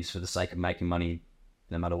make money for the sake of making money,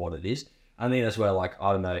 no matter what it is. I think that's where like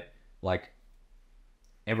I don't know, like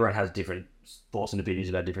everyone has different thoughts and opinions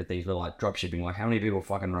about different things. But like dropshipping, like how many people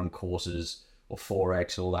fucking run courses or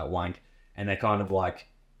Forex and all that wank, and they're kind of like,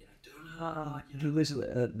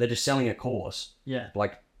 they're just selling a course. Yeah.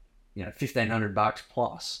 Like, $1,500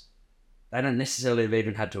 plus. They don't necessarily have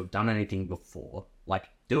even had to have done anything before. Like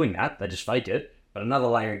doing that, they just fake it. But another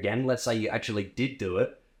layer again, let's say you actually did do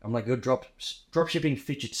it. I'm like, you're drop shipping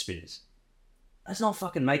fidget spinners. That's not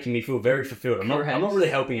fucking making me feel very fulfilled. I'm not really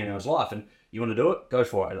helping anyone's life. And you want to do it? Go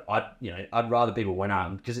for it. I'd rather people went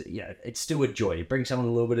out because it's still a joy. It brings someone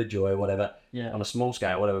a little bit of joy, whatever. Yeah. On a small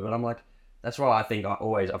scale, whatever. But I'm like, that's why I think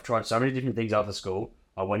I've tried so many different things after school.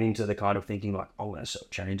 I went into the kind of thinking like, oh, I'm going to sell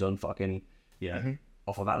chains on fucking,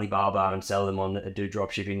 off of Alibaba and sell them on, do drop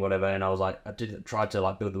shipping, whatever. And I was like, tried to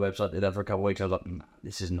like build the website, did that for a couple of weeks. I was like, nah,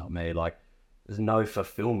 this is not me. Like, there's no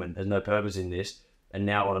fulfillment. There's no purpose in this. And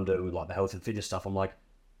now what I'm doing with like the health and fitness stuff, I'm like,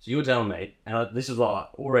 so you were telling me, and this is like,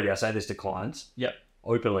 already I say this to clients. Yep.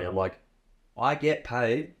 Openly, I'm like, I get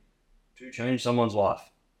paid to change someone's life.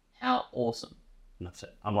 How awesome. And that's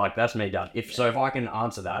it. I'm like, that's me done. If I can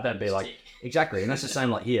answer that, that'd be like, exactly. And that's the same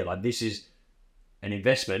like here. Like this is an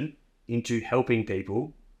investment into helping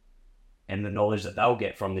people and the knowledge that they'll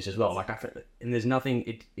get from this as well. Like and there's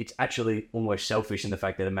nothing, it's actually almost selfish in the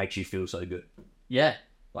fact that it makes you feel so good. Yeah.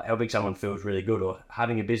 Like helping someone feels really good, or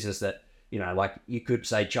having a business that, like you could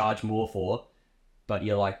say charge more for, but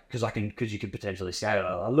you're like, because you could potentially scale it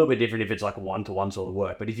a little bit different if it's like a one-to-one sort of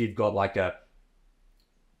work. But if you've got like a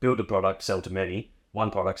build a product, sell to many, one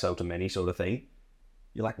product, sell to many sort of thing,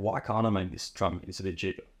 you're like, why can't I try and make this a bit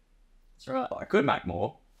cheaper? That's right. I could make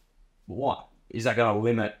more, but why? is that going to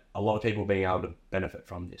limit a lot of people being able to benefit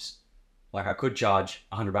from this? Like, I could charge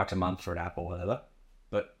 $100 a month for an app or whatever,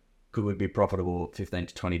 but could we be profitable at $15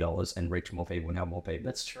 to $20 and reach more people and help more people?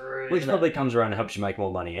 That's true. Which probably comes around and helps you make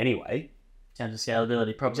more money anyway. In terms of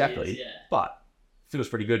scalability, probably Exactly. is, yeah. But it feels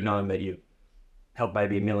pretty good knowing that you help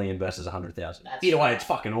maybe 1 million versus 100,000. That's Either way, right. it's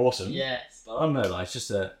fucking awesome. Yes. But I don't know, like, it's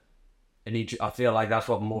just I feel like that's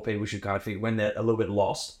what more people should kind of think when they're a little bit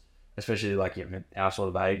lost, especially like, you know, our sort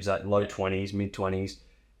of age, like low 20s, mid 20s,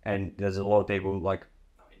 and there's a lot of people like,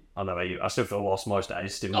 I don't know about you, I still feel lost most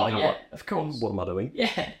days. Still, Oh, like, I'm yeah, like, of course. what am I doing?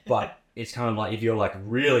 Yeah. But it's kind of like if you're like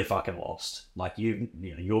really fucking lost, like you've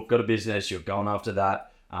got a business, you're going after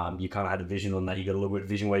that. You kind of had a vision on that. You got a little bit of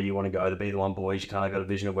vision where you want to go. The Be the One boys, you kind of got a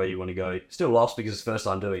vision of where you want to go. Still lost because it's the first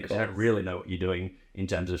time doing it. You don't really know what you're doing in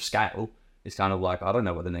terms of scale. It's kind of like, I don't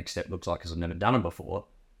know what the next step looks like because I've never done it before.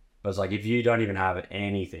 But it's like if you don't even have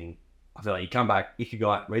anything, I feel like you come back, you could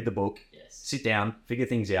go out, read the book, Yes. sit down, figure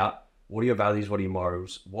things out. What are your values? What are your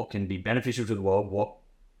morals? What can be beneficial to the world? What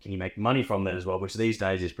can you make money from that as well? Which these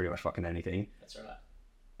days is pretty much fucking anything. That's right.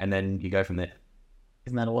 And then you go from there.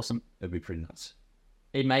 Isn't that awesome? It'd be pretty nuts.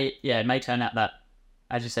 It may turn out that,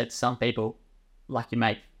 as you said, some people, like you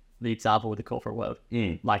make the example with the corporate world,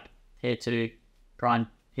 like he had to grind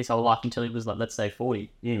his whole life until he was like, let's say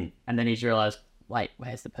 40. And then he's realized, wait,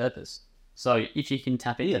 where's the purpose? So if you can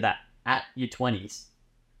tap into that at your 20s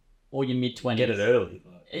or your mid 20s, Get it early.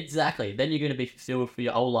 exactly, then you're going to be fulfilled for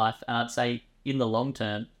your whole life. And I'd say in the long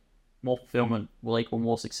term, more fulfillment will equal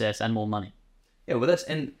more success and more money. Yeah, well,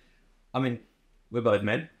 I mean, we're both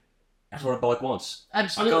men. That's what a bloke wants.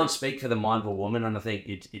 Absolutely. I can't speak for the mind of a woman, and I think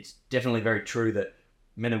it's definitely very true that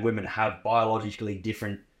men and women have biologically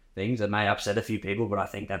different things that may upset a few people, but I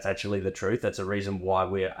think that's actually the truth. That's a reason why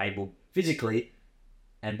we're able physically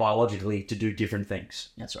and biologically to do different things.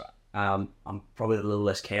 That's right. I'm probably a little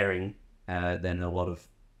less caring than a lot of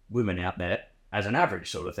women out there as an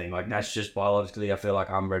average sort of thing. Like, that's just biologically, I feel like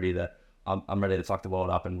I'm ready to fuck the world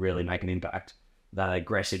up and really make an impact. That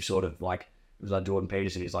aggressive sort of, like, it was like Jordan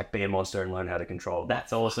Peterson. He's like, be a monster and learn how to control.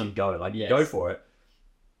 That's awesome. Go, like, Yes. Go for it.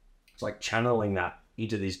 It's like channeling that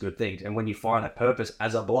into these good things. And when you find a purpose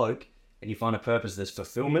as a bloke, and you find a purpose that's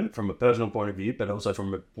fulfillment from a personal point of view, but also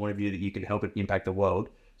from a point of view that you can help it impact the world.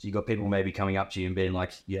 So you got people maybe coming up to you and being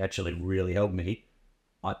like, you actually really helped me.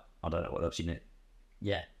 I don't know what else you need.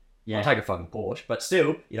 Yeah. I'll take a fucking Porsche, but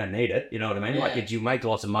still, you don't need it. You know what I mean? Yeah. Like, you make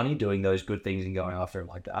lots of money doing those good things and going after it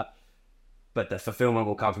like that. But the fulfillment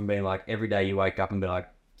will come from being like, every day you wake up and be like,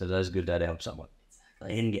 today's a good day to help someone.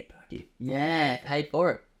 Exactly. And get back here. Yeah, paid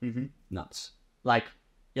for it. Mm-hmm. Nuts. Like,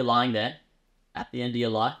 you're lying there at the end of your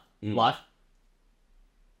life, and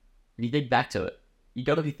you think back to it. You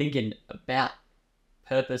got to be thinking about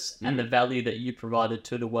purpose and the value that you provided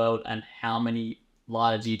to the world and how many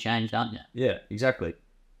lives you changed, aren't you? Yeah, exactly.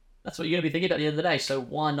 That's what you're going to be thinking about at the end of the day. So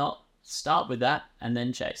why not start with that and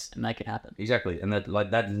then chase and make it happen? Exactly. And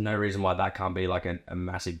that is no reason why that can't be like a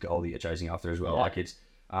massive goal that you're chasing after as well. Yeah. Like,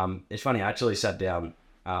 it's funny. I actually sat down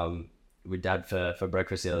with Dad for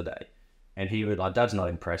breakfast the other day, and he would like, Dad's not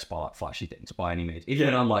impressed by like flashy things by any means. Even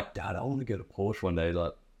when I'm like, Dad, I want to get a Porsche one day. He's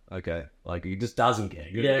like, okay, like, he just doesn't care.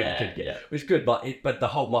 Which is good. But my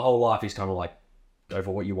whole life he's kind of like, go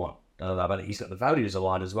for what you want. But he's got the values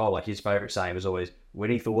aligned as well. Like, his favorite saying was always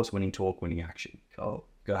winning thoughts, winning talk, winning action. Oh,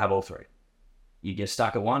 got to have all three. You get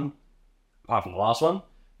stuck at one, apart from the last one,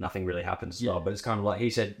 nothing really happens as well. But it's kind of like, he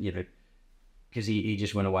said, you know, because he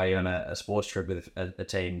just went away on a sports trip with a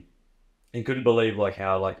team and couldn't believe like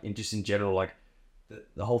how, like, in just in general, like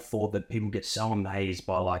the whole thought that people get so amazed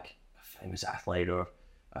by like a famous athlete or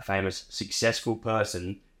a famous successful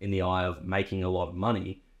person in the eye of making a lot of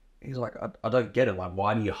money. He's like, I don't get it. Like,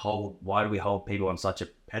 why do we hold people on such a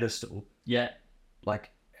pedestal? Yeah.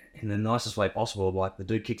 Like, in the nicest way possible. Like, the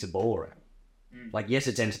dude kicks a ball around. Like, yes,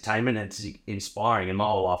 it's entertainment and it's inspiring. In my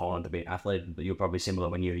whole life, I wanted to be an athlete, but you're probably similar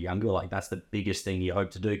when you're younger. Like, that's the biggest thing you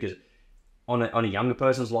hope to do, because on a younger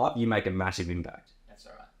person's life, you make a massive impact. That's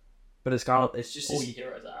all right. But it's kind of, it's just All your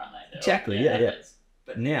heroes are, aren't they? They're exactly, all- yeah.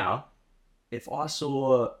 But now, if I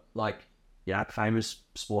saw like, a famous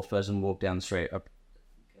sports person walk down the street, I'm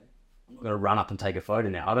not gonna run up and take a photo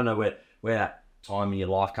now. I don't know where that time in your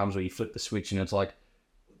life comes where you flip the switch and it's like,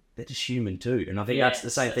 they're just human too. And I think that's the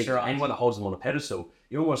same thing. Right. Anyone that holds them on a pedestal,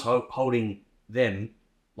 you're almost holding them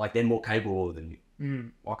like they're more capable than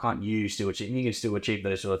you. Why can't you still achieve? You can still achieve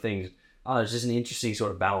those sort of things. Oh, it's just an interesting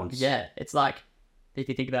sort of balance. Yeah, it's like, if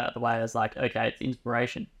you think about it the way it's like, okay, it's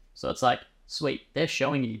inspiration. So it's like, sweet, they're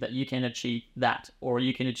showing you that you can achieve that, or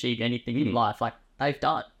you can achieve anything in life. Like, they've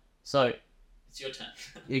done. So It's your turn.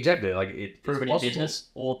 Exactly. Like it. Prove it in business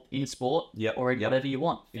or in sport, Yep. or in whatever you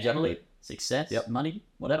want. Family, Exactly. success, Yep. money,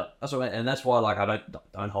 whatever. That's what, and that's why like I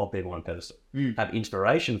don't hold people on a pedestal. Have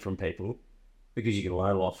inspiration from people because you can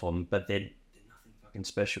learn a lot from them, but they're nothing fucking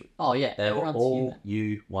special. Oh yeah, They were everyone's all human.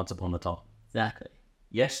 you once upon a time. Exactly.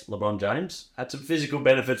 Yes, LeBron James had some physical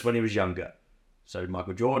benefits when he was younger. So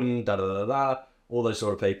Michael Jordan, all those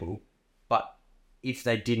sort of people. But if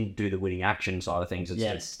they didn't do the winning action side of things,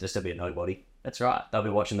 they'd still be a nobody. That's right. They'll be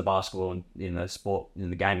watching the basketball and sport in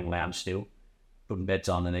the gaming lounge still, putting bets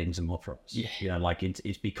on and eating some more fries. Yeah. Like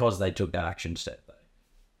it's because they took that action step though,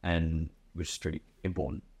 and which is pretty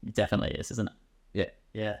important. It definitely is, isn't it? Yeah.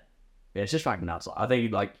 Yeah. Yeah, it's just fucking nuts. I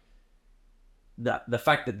think like the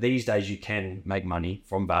fact that these days you can make money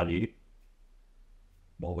from value,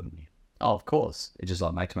 why wouldn't you? Oh, of course. It just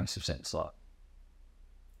like makes massive sense. Like,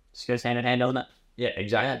 Just goes hand in hand, doesn't it? yeah,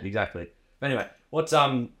 exactly. But anyway, what's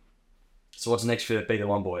next for Be the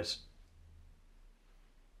One Boys?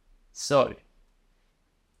 So,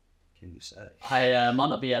 Can you say? I might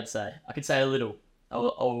not be able to say. I could say a little.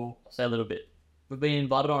 I'll say a little bit. We've been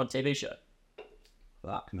invited on a TV show.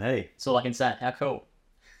 Fuck me. That's all I can say. How cool.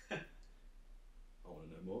 I want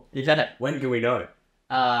to know more. You've had it. When can we know?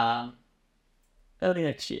 Early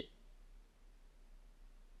next year.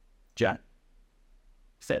 Jan.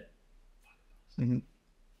 Feb.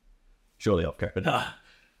 Surely off COVID.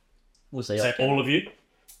 We'll see. Is that all of you?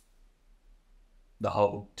 The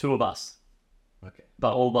whole two of us. Okay.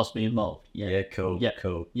 But all of us be involved. Yeah. Cool. Yeah.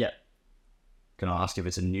 Cool. Yeah. Can I ask if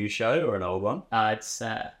it's a new show or an old one? It's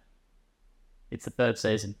the third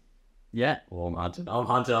season. Yeah. Well, I'm hunting.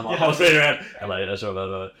 I was being around. Hello, that's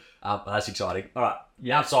all. That's exciting. All right.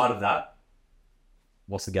 Yeah. Outside of that,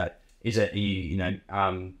 what's the go? Is it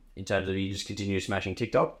in terms of you just continue smashing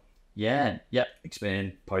TikTok, Yeah. Yep.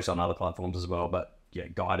 expand, post on other platforms as well, but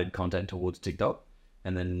guided content towards TikTok,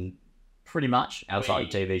 and then Pretty much.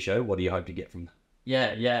 outside the TV show, what do you hope to get from that?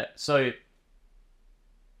 Yeah. Yeah. So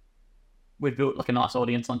we've built like a nice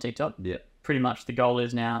audience on TikTok. Yeah. Pretty much the goal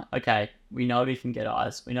is now, okay, we know we can get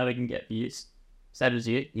eyes. We know we can get views. Same as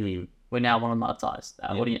you. We now want to monetize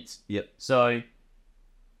our audience. Yep. So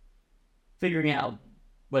figuring out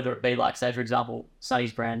whether it be like, say, for example,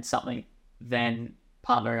 Sunny's brand, something, then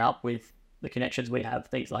partnering up with the connections we have,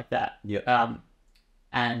 things like that. Yep.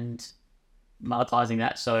 And monetizing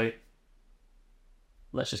that. So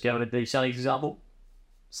let's just go with the Sunny's example.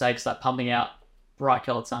 Say, just like pumping out bright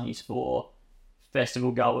colored Sunnies for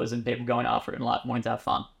festival goers and people going after it and like wanting to have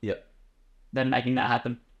fun. Yep. Then making that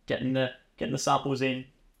happen, getting the samples in,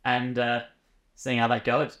 and seeing how that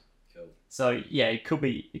goes. Cool. So yeah, it could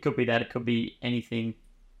be that, it could be anything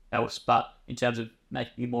else, but in terms of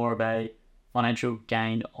making more of a financial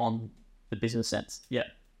gain on the business sense. Yeah.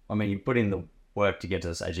 I mean, you put in the work to get to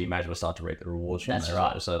the stage, you may as well start to reap the rewards from That's there.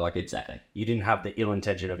 right. So like Exactly. you didn't have the ill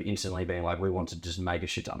intention of instantly being like, we want to just make a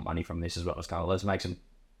shit ton of money from this as well. It's kind of, let's make some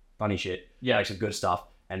funny shit, make some good stuff.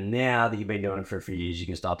 And now that you've been doing it for a few years, you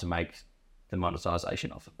can start to make the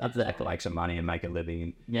monetization off of that. Exactly. Make some money and make a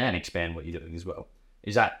living Yeah. and expand what you're doing as well.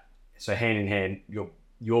 Is that, so hand in hand,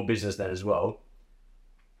 your business then as well,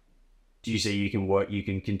 do you see you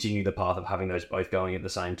can continue the path of having those both going at the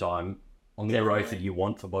same time on the growth that you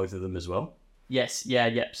want for both of them as well? Yes. Yeah.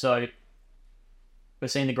 Yeah. So we're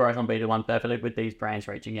seeing the growth on B2 perfectly with these brands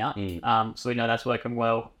reaching out. So we know that's working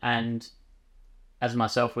well. And as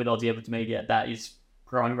myself with Aussie Evidence Media, that is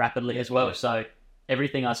growing rapidly as well. So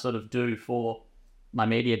everything I sort of do for my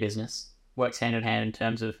media business works hand in hand in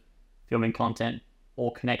terms of filming content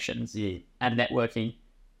or connections and networking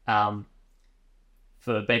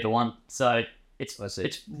for B2. So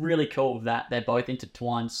it's really cool that they're both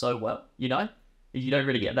intertwined so well. You know, you don't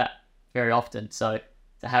really get that very often. So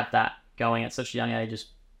to have that going at such a young age is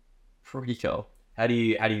pretty cool. How do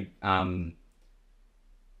you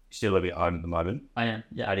still live at home at the moment? I am.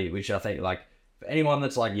 Yeah. Which I think like for anyone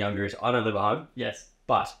that's like younger, I don't live at home, Yes.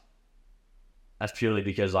 but that's purely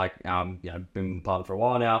because like been part of it for a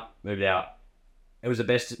while now, moved out. It was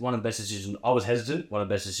one of the best decisions. I was hesitant. One of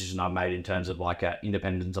the best decisions I've made in terms of like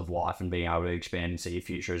independence of life and being able to expand and see your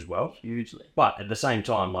future as well. Hugely. But at the same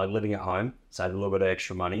time, like living at home, save a little bit of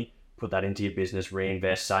extra money, put that into your business,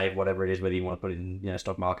 reinvest, save, whatever it is, whether you want to put it in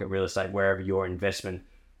stock market, real estate, wherever your investment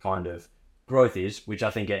kind of growth is, which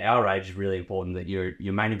I think at our age is really important, that your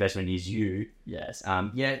main investment is you. Yes.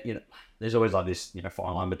 There's always like this,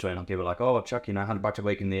 fine line between like people are like, oh, chuck, $100 a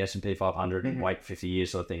week in the S&P 500 and wait 50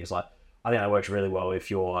 years sort of thing. It's like, I think that works really well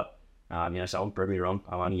if you're, someone, prove me wrong,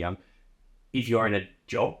 I'm only young. If you're in a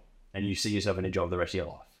job and you see yourself in a job the rest of your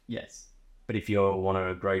life. Yes. But if you want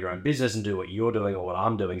to grow your own business and do what you're doing or what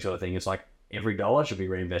I'm doing sort of thing, it's like, every dollar should be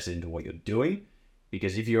reinvested into what you're doing.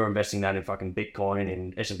 Because if you're investing that in fucking Bitcoin,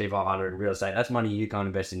 in S&P 500, real estate, that's money you can't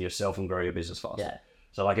invest in yourself and grow your business faster. Yeah.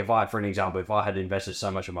 So like for an example, if I had invested so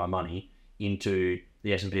much of my money into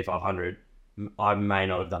the S&P 500, I may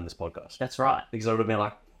not have done this podcast. That's right. Because I would have been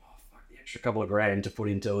like, oh, fuck, the extra couple of grand to put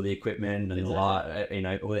into all the equipment and all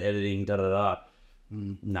the editing,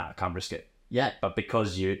 Nah, I can't risk it. Yeah. But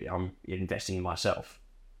because I'm investing in myself,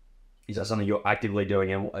 is that something you're actively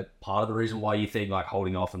doing? And part of the reason why you think like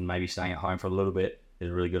holding off and maybe staying at home for a little bit is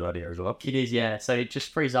a really good idea as well? It is, yeah. So it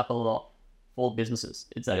just frees up a lot for businesses.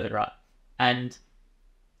 Exactly right. And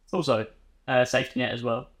it's also a safety net as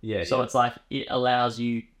well. Yeah. So it's like it allows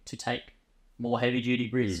you to take more heavy duty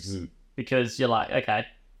risks because you're like, okay,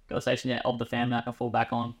 got a safety net of the family I can fall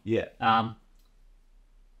back on. Yeah.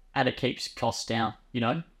 And it keeps costs down. You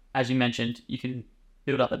know, as you mentioned, you can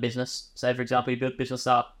build up a business. Say, for example, you build a business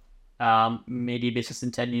up, media business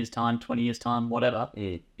in 10 years' time, 20 years' time, whatever.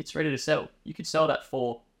 It's ready to sell. You could sell that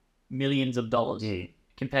for millions of dollars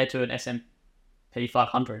compared to an S&P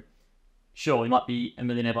 500. Sure, you might be a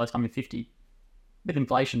millionaire by the time you're 50. With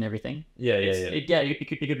inflation and everything. It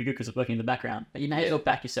could be good because it's working in the background. But you may as well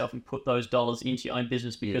back yourself and put those dollars into your own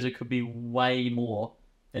business because it could be way more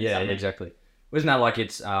than something. Exactly. Isn't that like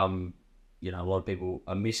it's, a lot of people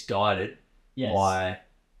are misguided by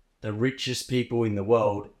the richest people in the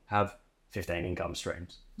world have 15 income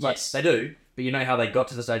streams. Yes. They do. But you know how they got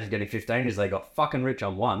to the stage of getting 15 is they got fucking rich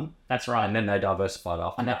on one. That's right. And then they diversified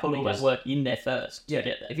after and they put all that work in there first to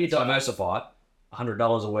get there. If you diversify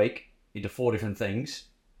 $100 a week into 4 different things,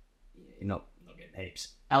 you're not getting heaps.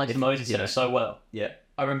 Alex Moses did it so well. Yeah.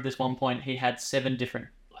 I remember this one point he had 7 different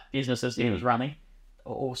businesses he was running,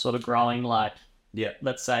 all sort of growing like,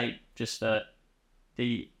 let's say just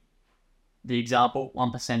the example,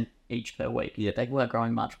 1% each per week. Yeah. They weren't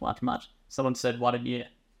growing much. Someone said, why didn't you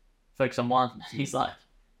focus on one? He's like,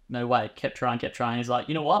 no way. Kept trying. He's like,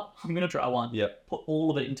 you know what? I'm going to try one. Yeah. Put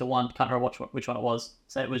all of it into one. Can't remember which one it was.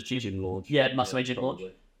 Say it was Gin Launch. Yeah, it must have been Gin Launch.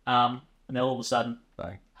 And then all of a sudden,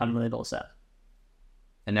 $100 million sales.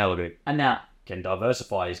 And now look at it. And now can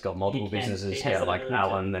diversify. He's got multiple businesses. Like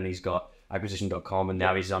Alan, then he's got acquisition.com, and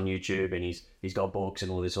now he's on YouTube, and he's got books and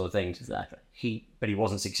all these sort of things. Exactly. But he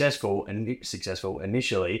wasn't successful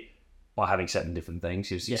initially by having 7 different things.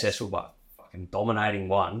 He was successful by fucking dominating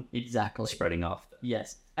one. Exactly. Spreading after.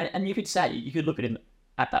 Yes. And you could look at him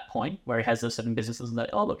at that point where he has those 7 businesses and go,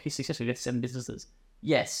 oh look, he's successful. He has 7 businesses.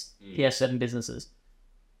 Yes, he has 7 businesses.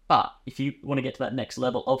 But if you want to get to that next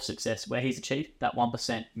level of success where he's achieved that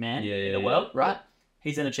 1% man in the world, right?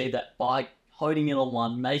 He's then achieved that by honing in on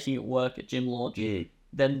one, making it work at Gym Launch,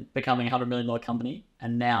 then becoming a $100 million company,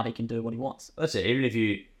 and now he can do what he wants. That's it.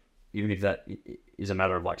 Even if that is a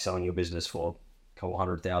matter of like selling your business for a couple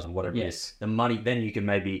 $100,000, whatever it is, the money, then you can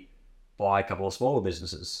maybe buy a couple of smaller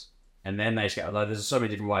businesses, and then they scale. Like, there's so many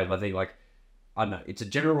different ways. I think I don't know, it's a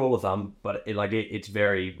general rule of thumb, but it's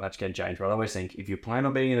very much can change. But I always think if you plan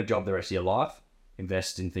on being in a job the rest of your life,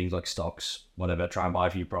 invest in things like stocks, whatever, try and buy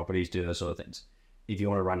a few properties, do those sort of things. If you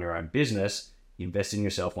want to run your own business, invest in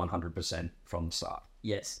yourself 100% from the start.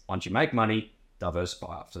 Yes. Once you make money,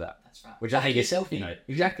 diversify after that. That's right. Which I think is,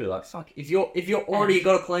 exactly like, fuck, if you're already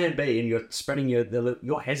got a plan B and you're spreading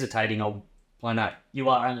you're hesitating on plan A. You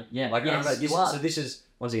are, yeah. Like, you are. So this is,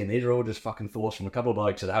 once again, these are all just fucking thoughts from a couple of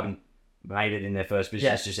blokes that haven't made it in their first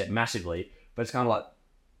business just yet massively, but it's kind of like,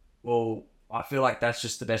 well, I feel like that's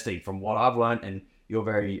just the best thing from what I've learned, and you're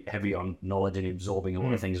very heavy on knowledge and absorbing a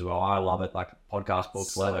lot of things as well. I love it, like podcast,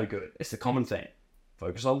 books, whatever. Good. It's the common thing.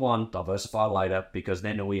 Focus on one, diversify later, because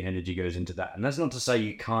then all your energy goes into that. And that's not to say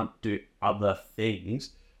you can't do other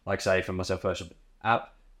things, like say for myself personally,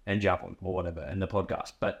 app and Japan or whatever, and the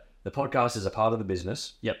podcast. But the podcast is a part of the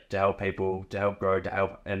business. Yep. To help people, to help grow,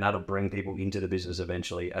 and that'll bring people into the business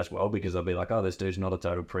eventually as well, because they'll be like, oh, this dude's not a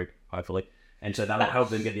total prick, hopefully. And so that'll help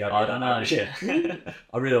them get the idea. I don't know. Shit.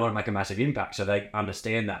 I really want to make a massive impact, so they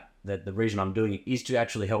understand that the reason I'm doing it is to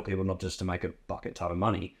actually help people, not just to make a bucket ton of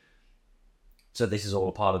money. So this is all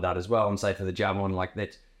a part of that as well. And say for the jab one, like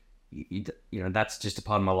that, that's just a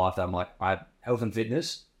part of my life that I'm like, I have health and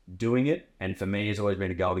fitness, doing it, and for me, it's always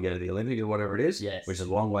been a goal to go to the Olympics or whatever it is, which is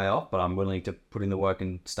a long way off, but I'm willing to put in the work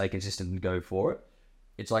and stay consistent and go for it.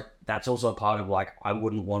 It's like, that's also a part of like, I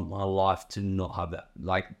wouldn't want my life to not have that.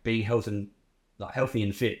 Like being healthy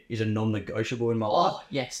and fit is a non-negotiable in my life. Oh,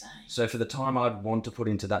 yes. So for the time I'd want to put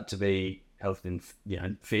into that to be healthy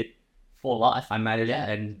and fit for life, I made it,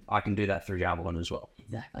 and I can do that through javelin as well.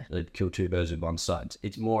 Exactly. So kill 2 birds with one stone.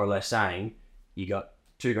 It's more or less saying you got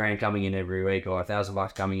 $2,000 coming in every week, or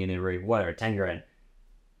 $1,000 coming in every, whatever, 10 grand.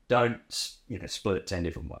 don't split it 10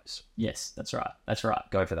 different ways. Yes, that's right. That's right.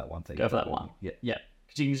 Go for that one thing. Go for that one. Yeah. Yeah.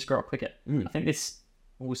 Because you can just grow up quicker. I think this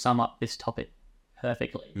will sum up this topic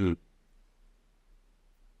perfectly.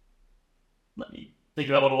 Let me think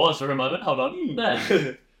about what it was for a moment. Hold on.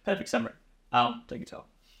 There. Perfect summary. Take your time.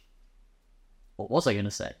 What was I going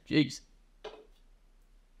to say? Jeez.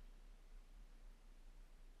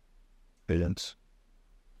 Brilliant.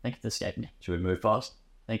 I think it escaped me. Should we move fast?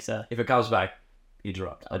 I think so. If it comes back,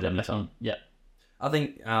 interrupt. I'll jump back on. Yeah. I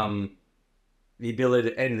think the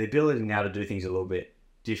ability now to do things a little bit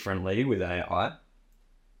differently with AI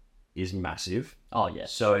is massive. Oh, yeah.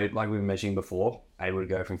 So, like we were mentioning before, able to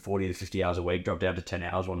go from 40 to 50 hours a week, drop down to 10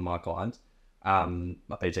 hours. One of my clients, my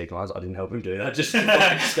PT clients, I didn't help him do that. Just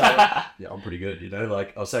yeah, I'm pretty good,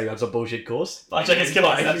 Like I was saying on some bullshit course. I check his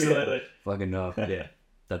kilos, absolutely. Fucking yeah,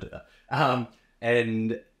 don't do that.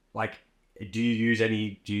 And like, do you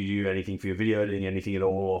do anything for your video editing, anything at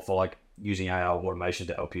all, or for like using AI automation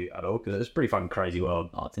to help you at all? Because it's a pretty fucking crazy world.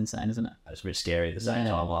 Oh, it's insane, isn't it? It's a bit scary at the same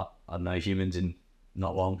time. Like, I don't know, humans in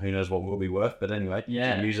not long, who knows what we'll be worth. But anyway, do you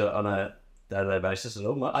use it on a day-to-day basis at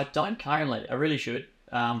all much? I don't currently. I really should.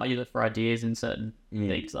 I use it for ideas in certain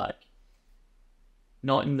things, like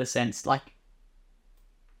not in the sense like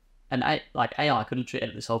AI could literally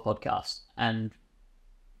edit this whole podcast and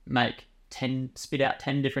spit out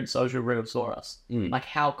 10 different social reels for us. Like,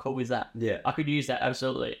 how cool is that? Yeah, I could use that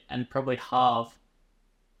absolutely, and probably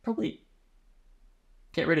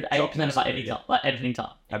get rid of 80% of my editing time.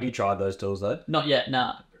 Have you tried those tools though? Not yet,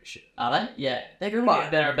 nah. Pretty shit. Are they? Yeah, they're really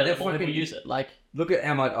better when people use it. Like, look at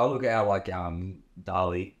how much. I look at how like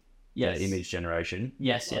DALL-E, yes, image generation.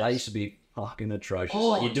 Yes, like, they used to be fucking atrocious. Oh,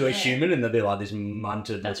 like, you do a human and they'll be like this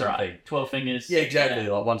munted. That's looking right. thing. 12 fingers. Yeah, exactly.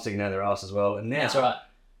 Like one sticking out their ass as well. And now, that's right.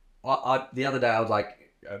 I the other day I was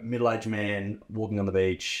like a middle-aged man walking on the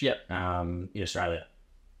beach. Yep. In Australia,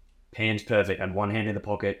 hands perfect, and one hand in the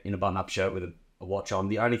pocket in a button-up shirt with a watch on.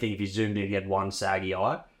 The only thing, if you zoomed in, he had one saggy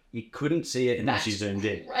eye. You couldn't see it unless you zoomed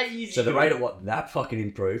in. Crazy. So the rate at what that fucking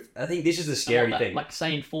improved. I think this is the scary thing. Like,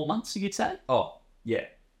 say in 4 months, you could say. Oh yeah,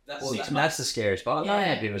 that's the scariest part. Yeah.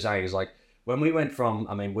 Like people were saying is like when we went from.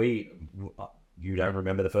 I mean, you don't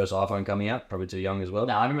remember the first iPhone coming out? Probably too young as well.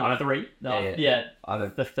 No, I remember 3. No, yeah. I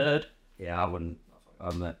don't. The 3rd. Yeah, I wouldn't.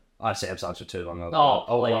 I'm that. I Samsungs for too long.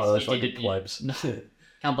 Please. Plebs. No,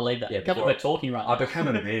 can't believe that. Yeah, Can't believe we're talking right now. I became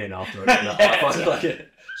a man after it.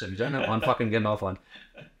 So if you don't have one, fucking get an iPhone.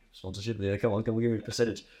 Sponsorship there. Come on, give me a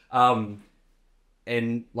percentage.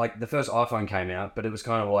 And like the first iPhone came out, but it was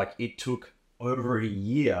kind of like it took over a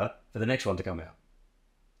year for the next one to come out.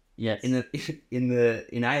 Yes.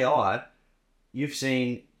 In AI, you've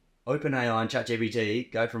seen OpenAI and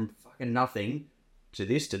ChatGPT go from fucking nothing to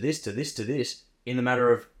this to this to this to this in the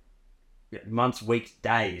matter of months, weeks,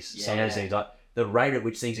 days. Yeah. Some of those things, like the rate at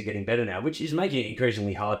which things are getting better now, which is making it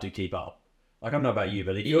increasingly hard to keep up. Like, I don't know about you,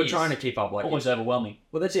 but if you're trying to keep up, like, almost overwhelming.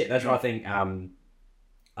 Well, that's it. That's what I think.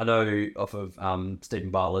 I know off of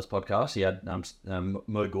Stephen Bartlett's podcast, he had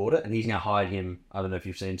Mo Gorda, and he's now hired him. I don't know if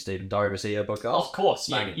you've seen Stephen Diary CEO podcast. Of course,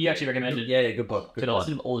 yeah. You actually recommended. Yeah, good book. Good I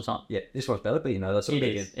listen to him all the time. Yeah, this one's better, but that's what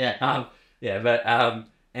it is. Yeah.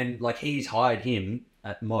 And like he's hired him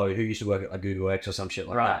at Mo, who used to work at like Google X or some shit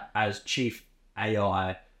like that, as chief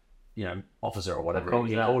AI, officer or whatever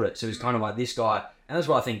he called it. So he's kind of like this guy, and that's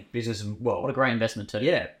why I think business and what a great investment too.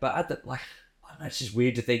 Yeah, but I don't know, it's just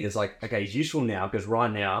weird to think it's like, okay, he's useful now because right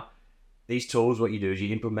now these tools, what you do is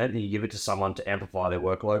you implement and you give it to someone to amplify their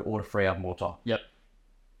workload or to free up more time. Yep.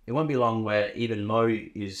 It won't be long where even Mo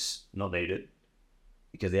is not needed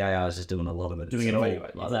because the AI is just doing a lot of it. Doing it all. Anyway.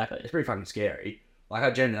 Exactly. It's pretty fucking scary.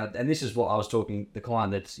 Like and this is what I was talking, the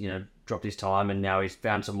client that's, dropped his time and now he's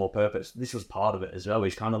found some more purpose. This was part of it as well.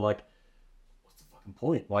 He's kind of like, what's the fucking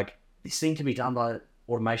point? Like, this thing can be done by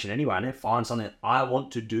automation anyway, and find something that I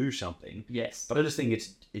want to do something. Yes. But I just think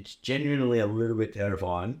it's genuinely a little bit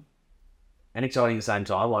terrifying and exciting at the same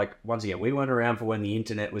time. Like, once again, we weren't around for when the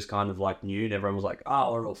internet was kind of like new and everyone was like,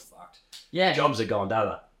 oh, we're all fucked. Yeah. Jobs are gone,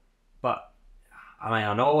 da. But, I mean,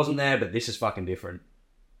 I know I wasn't there, but this is fucking different.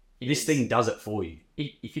 This thing does it for you.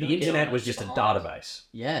 If the internet was just a database.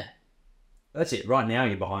 Yeah. That's it. Right now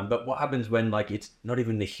you're behind. But what happens when, like, it's not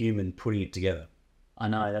even the human putting it together? I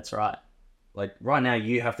know, that's right. Like, right now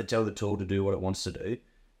you have to tell the tool to do what it wants to do.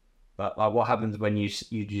 But, like, what happens when you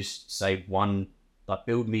just say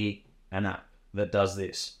build me an app that does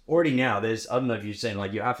this? Already now, I don't know if you've seen,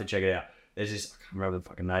 like, you have to check it out. There's this, I can't remember the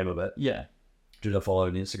fucking name of it. Yeah. Did I follow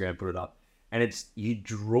on Instagram, put it up. And it's, you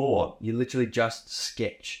literally just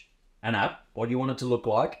sketch an app, what you want it to look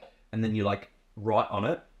like, and then you, like, write on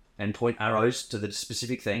it and point arrows to the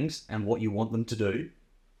specific things and what you want them to do.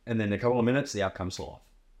 And then in a couple of minutes, the app comes live.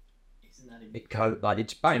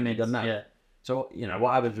 It's bang, it doesn't matter. Yeah. So, you know,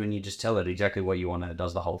 what happens when you just tell it exactly what you want and it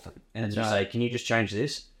does the whole thing? And then you say, can you just change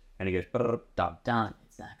this? And it goes, done. Done.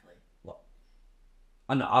 Exactly.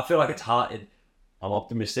 I know, I feel like it's hard. I'm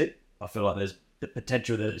optimistic. I feel like there's the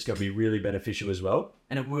potential that it's going to be really beneficial as well.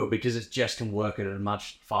 And it will, because it just can work at a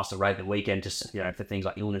much faster rate than we can, just, you know, for things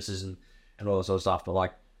like illnesses and all that sort of stuff. But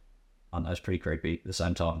like, I know it's pretty creepy at the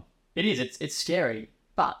same time. It is. It's scary,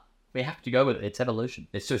 but we have to go with it. It's evolution.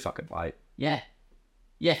 It's too fucking late. Yeah.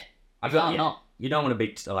 Yeah. I feel like you don't want to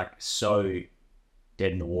be like so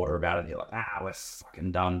dead in the water about it. You're like, we're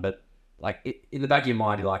fucking done. But like in the back of your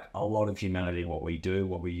mind, you're like, a lot of humanity, what we do,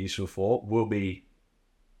 what we're useful for, will be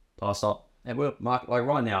passed up. And we're like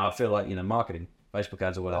right now, I feel like, you know, marketing, Facebook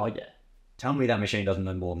ads or whatever. Oh yeah. Tell me that machine doesn't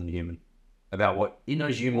know more than the human about what it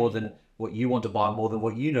knows you more than what you want to buy, more than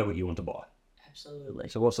what you know what you want to buy. Absolutely.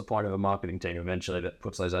 So what's the point of a marketing team eventually that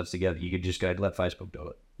puts those ads together? You could just go let Facebook do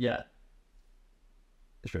it. Yeah.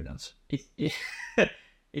 It's pretty nuts.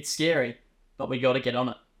 It's scary, but we got to get on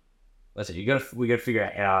it. That's it. We got to figure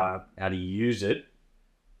out how to use it,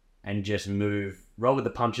 and just roll with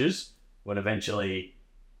the punches. When eventually,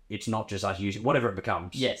 it's not just us using whatever it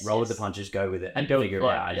becomes. Yes. Roll with the punches, go with it, and go figure it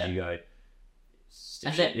out as you go.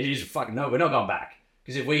 And then, it is fucking no. We're not going back,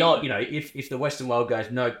 because if we, you know, if the Western world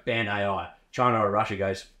goes no, ban AI, China or Russia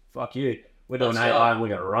goes fuck you. We're doing AI and we're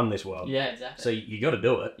going to run this world. Yeah, exactly. So you got to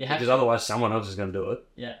do it, because otherwise someone else is going to do it.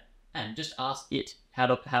 Yeah, and just ask it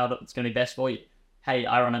how it's going to be best for you. Hey,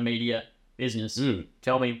 I run a media business.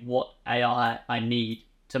 Tell me what AI I need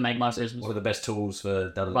to make my business. What are the best tools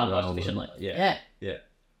for that? Run most efficiently. Yeah.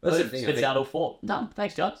 That's the It thing. spits out all four. Done.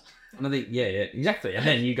 Thanks, guys. And I think, yeah, exactly. And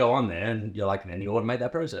then you go on there and you're like, and then you automate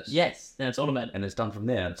that process. Yes, then it's automated. And it's done from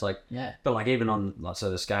there. It's like, yeah. But like even on like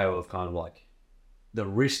the scale of kind of like the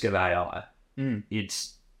risk of AI,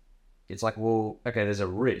 it's like, well, okay, there's a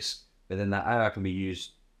risk, but then that AI can be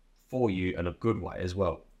used for you in a good way as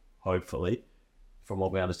well, hopefully, from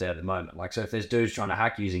what we understand at the moment. Like, so if there's dudes trying to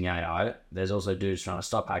hack using AI, there's also dudes trying to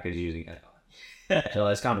stop hackers using AI. So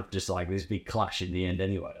it's kind of just like this big clash in the end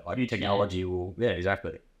anyway. Like new technology will,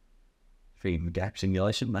 exactly. Freaking gap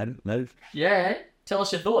simulation, mate. Yeah, tell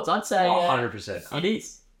us your thoughts. I'd say 100%. It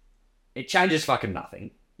is. It changes fucking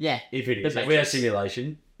nothing. Yeah. If it is. If we have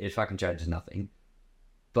simulation, it fucking changes nothing.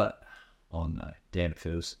 But, oh no, damn,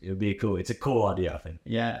 it would be it's a cool idea, I think.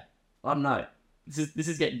 Yeah. I don't know. This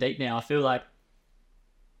is getting deep now. I feel like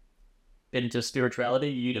into spirituality,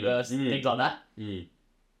 universe, things like that.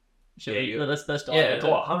 Should we, let's dive into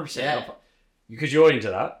 100%. Yeah. Because you're into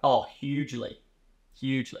that. Oh, hugely.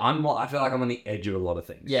 I feel like I'm on the edge of a lot of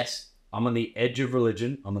things. Yes. I'm on the edge of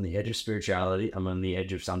religion. I'm on the edge of spirituality. I'm on the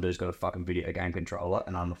edge of some dude's got a fucking video game controller,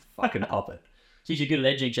 and I'm fucking up it. Geez, you're good at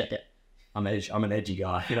edging, check it. I'm an edgy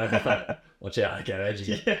guy. You know, watch out, I get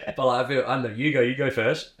edgy. Yeah. But like, I know you go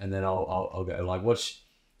first, and then I'll go. Like, what's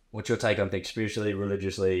your take on things spiritually,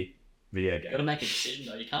 religiously, video game? You got to make a decision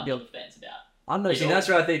though. You can't be on the fence about. I know. See, that's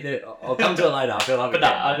where I think that I'll come to it later. I feel like, but no,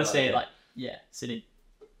 I understand. Like, sit in.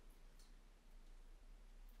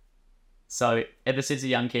 So ever since a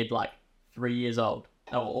young kid, like 3 years old,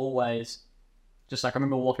 they were always just like, I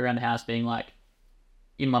remember walking around the house being like,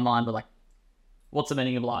 in my mind, but like, what's the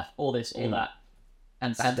meaning of life? All this, all that.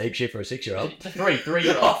 And that's deep shit for a 6-year-old.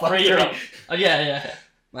 3-year-old. 3-year-old. Oh, yeah.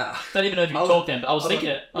 Wow. Don't even know if you talked then, but I was thinking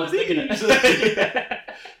it.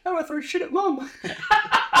 How do I throw shit at mum?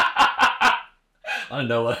 I don't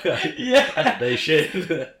know what. That's deep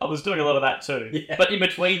shit. I was doing a lot of that too. Yeah. But in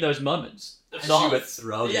between those moments, you were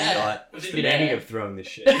throwing what's the meaning of throwing this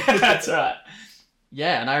shit? That's right.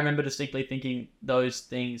 Yeah, and I remember distinctly thinking those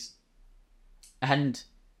things, and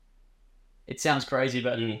it sounds crazy,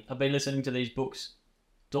 but I've been listening to these books.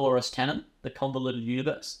 Dolores Cannon, The Convoluted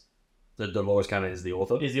Universe. The Dolores Cannon is the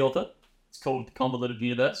author? Is the author. It's called The Convoluted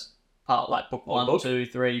Universe. Part like book 1, 2,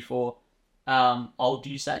 3, 4. Old, do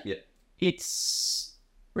you say? Yeah. It's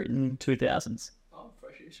written 2000s. Oh,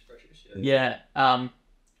 freshish. Yeah.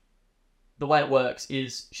 The way it works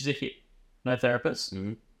is she's a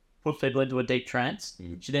hypnotherapist, puts people into a deep trance.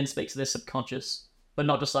 She then speaks to their subconscious, but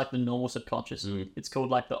not just like the normal subconscious. It's called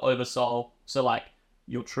like the oversoul. So like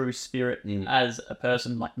your true spirit as a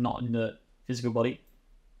person, like not in the physical body.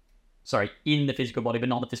 Sorry, in the physical body, but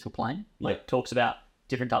not on the physical plane. Like talks about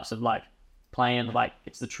different types of like plane, like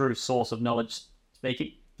it's the true source of knowledge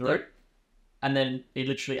speaking through. Yep. And then it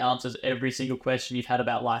literally answers every single question you've had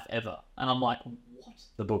about life ever. And I'm like, what?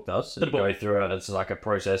 The book does. Go through it. It's like a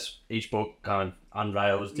process. Each book kind of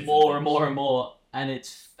unveils more and more and more. And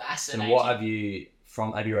it's fascinating. And what have you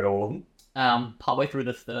read all of them? Partway through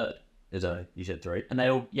the third. You said 3? And they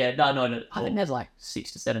all, no. I think there's like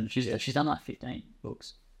 6 to 7. She's done like 15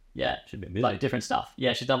 books. Yeah. Should be busy. Like different stuff.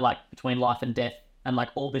 Yeah, she's done like between life and death and like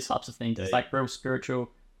all these types of things. It's like real spiritual,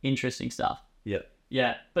 interesting stuff. Yeah.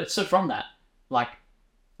 Yeah. But so from that, like,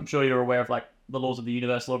 I'm sure you're aware of like the laws of the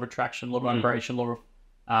universe, law of attraction, law of vibration, law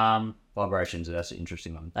of Vibrations, that's an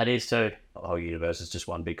interesting one. that is too. The whole universe is just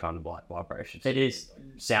one big kind of like vibration. It is.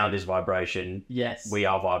 Sound is vibration. Yes. We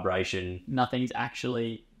are vibration. Nothing's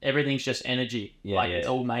actually, everything's just energy. Yeah, like yeah. it's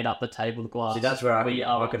all made up, the table, the glass. See, that's where I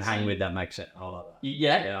could the hang same. with that. Makes sense. I love that.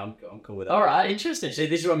 Yeah. Yeah, I'm cool with that. All right. Interesting. See,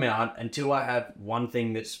 this is what I mean. Until I have one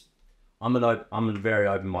thing that's, I'm a very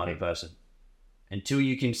open-minded person. Until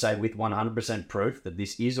you can say with 100% proof that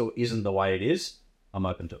this is or isn't the way it is, I'm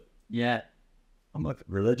open to it. Yeah. I'm open.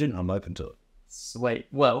 Religion, I'm open to it. Sweet.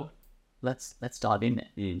 Well, let's dive in there.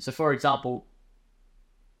 Mm. So, for example,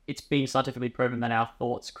 it's been scientifically proven that our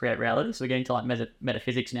thoughts create reality. So we're getting to like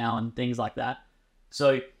metaphysics now and things like that.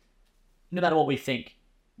 So no matter what we think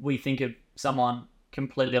of someone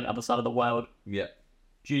completely on the other side of the world. Yeah.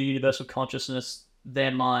 Due to universal consciousness,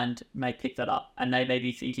 their mind may pick that up, and they may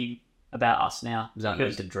be thinking about us now. Is that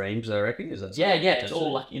linked to dreams, I reckon? Is that Yeah, it's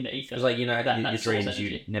all like in the ether. Because, like, you know, your that's dreams, source you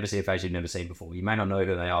energy. never see a face you've never seen before. You may not know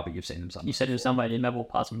who they are, but you've seen them somewhere. You said it somewhere, you may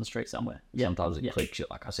walk past them on the street somewhere. Yeah. Sometimes it clicks, you're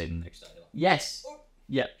like, I see them next day. Yes.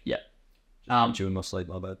 Yep. Chewing my sleep,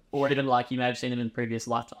 my bad. Or even like you may have seen them in a previous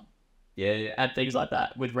lifetime. Yeah. And things like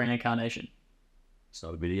that with reincarnation. It's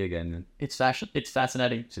not a video game, then. It's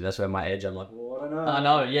fascinating. See, that's where my edge, I'm like, well, I don't know. I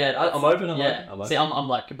know, yeah. I'm open, I'm yeah. open. See, I'm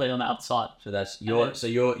like completely on the other side. So that's your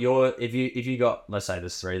if you got, let's say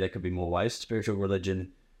there's three, there could be more ways. Spiritual,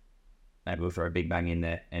 religion, maybe we'll throw a Big Bang in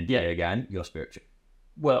there, and again, you're spiritual.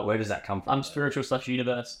 Well, Where does that come from? I'm spiritual /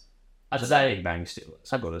 universe. I'd Big say, Bang still.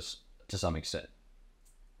 It's got us to some extent.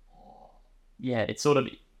 yeah, it's sort of,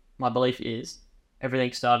 my belief is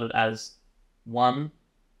everything started as one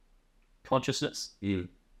consciousness,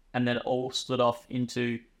 and then it all split off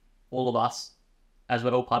into all of us as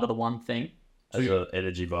we're all part of the one thing. As an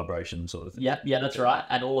energy vibration sort of thing. Yeah, that's right.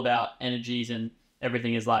 And all of our energies and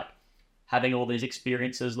everything is like having all these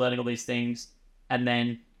experiences, learning all these things, and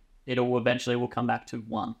then it all eventually will come back to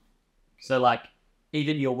one. So like,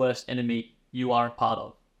 even your worst enemy, you are a part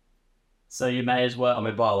of. So you may as well. I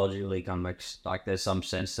mean, biologically, kind of makes, like, there's some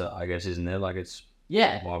sense to, I guess, isn't there? Like, it's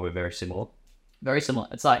why we're very similar. Very similar.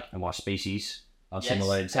 It's like, And why species are Yes,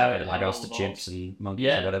 similar in how some it- like how it us to evolves. chimps and monkeys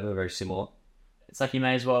Yeah. or whatever, very similar. it's like you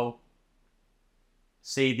may as well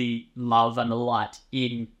see the love and the light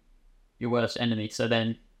in your worst enemy. So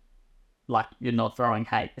then, like, you're not throwing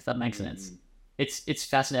hate, if that makes sense. It's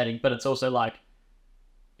fascinating, but it's also like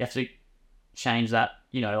you have to change that,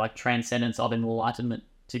 like transcendence of enlightenment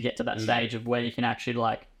to get to that stage of where you can actually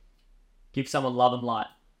like give someone love and light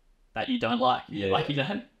that you don't like. Yeah. Like,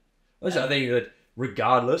 Also, I think that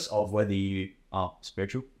regardless of whether you are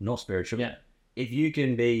spiritual, not spiritual, Yeah. if you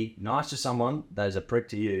can be nice to someone that is a prick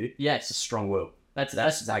to you, it's a Yes. strong will. That's Like,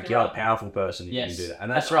 exactly you're right. a powerful person if Yes. you can do that.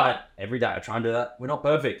 And That's right. Every day I try and do that. We're not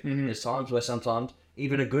perfect. Mhm. There's times where sometimes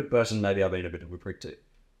even a good person, maybe I've been a bit of a prick to.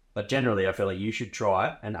 But generally, I feel like you should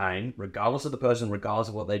try and aim, regardless of the person, regardless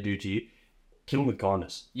of what they do to you, kill them with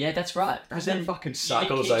kindness. Yeah, that's right. Because then fucking suck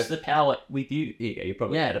It also. keeps the power with you. Yeah, you're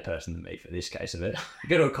probably a better person than me for this case of it. You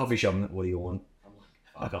go to a coffee shop and what do you want?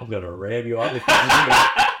 I'm like, I'm going to ram you up.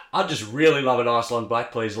 I'd just really love an ice long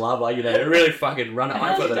black, please, love. Like, really fucking run it home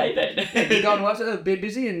How's for your them. day then? You go and watch it, they're a bit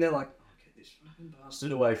busy, and they're like, oh, get this fucking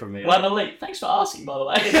bastard away from me. Well, Malik, thanks for asking, by the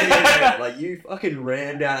way. Like, you fucking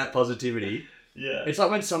ram down that positivity. Yeah. It's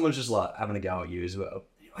like when someone's just like having a go at you as well.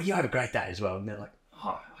 Oh, you have a great day as well. And they're like,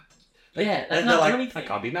 oh. Yeah, And they're like, I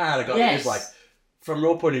can't be mad. I got Yes. It's like, from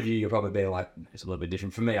your point of view, you're probably being like, it's a little bit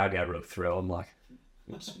different. For me, I get a real thrill. I'm like,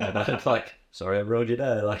 it's like, sorry, I ruined your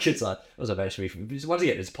day. Like, it's like, it was a very sweet. Once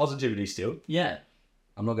again, it's positivity still. Yeah.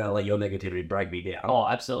 I'm not going to let your negativity break me down. Oh,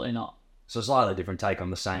 absolutely not. So a slightly different take on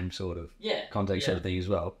the same sort of Yeah. context sort of thing as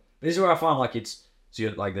well. But this is where I find like it's, so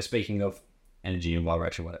you're like, they're speaking of energy and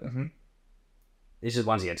vibration, whatever. Mm-hmm. This is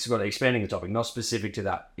once again, it's got expanding the topic, not specific to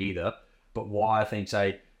that either, but why I think,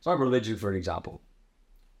 say, it's like religion, for an example.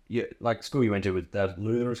 You, like school you went to with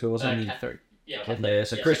Lutheran school or something? Catholic. Yeah. Yeah,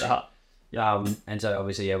 so Christian. Heart. And so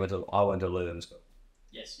obviously, I went to Lutheran school.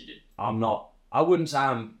 Yes, you did. I wouldn't say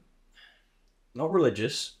I'm not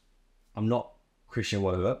religious. I'm not Christian,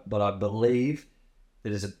 whatever, but I believe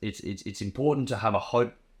that it's important to have a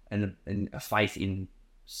hope and a faith in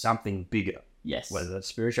something bigger. Yes. Whether that's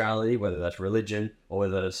spirituality, whether that's religion, or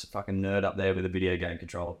whether it's fucking nerd up there with a video game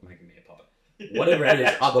controller making me a puppet. Whatever it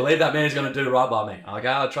is, I believe that man's going to do right by me. Like,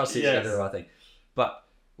 I trust he's going to do the right thing. But,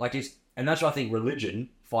 like, and that's why I think religion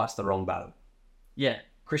fights the wrong battle. Yeah.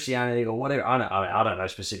 Christianity or whatever, I don't know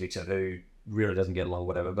specifics of who really doesn't get along,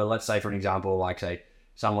 whatever. But let's say, for an example, like, say,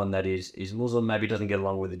 someone that is Muslim maybe doesn't get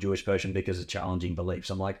along with a Jewish person because of challenging beliefs.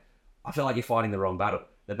 I'm like, I feel like you're fighting the wrong battle.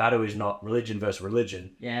 The battle is not religion versus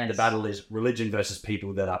religion. Yes. The battle is religion versus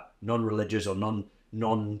people that are non-religious or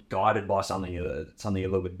non-guided by something a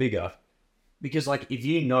little bit bigger. Because like, if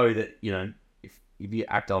you know that, you know, if you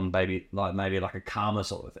act on maybe like a karma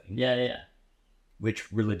sort of thing. Yeah.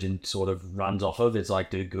 Which religion sort of runs off of. It's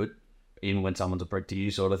like, do good, even when someone's a prick to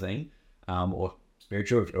you sort of thing. Or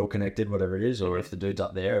spiritual, if you're all connected, whatever it is. Or if the dude's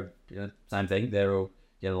up there, you know, same thing, they're all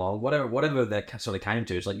get along. Whatever that sort of came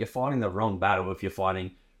to. It's like, you're fighting the wrong battle if you're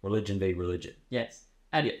fighting religion v. religion. Yes.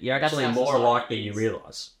 And You're actually more alike than you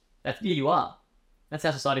realise. You are. That's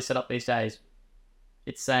how society's set up these days.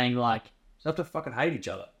 It's saying like... You have to fucking hate each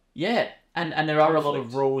other. Yeah. And there are a lot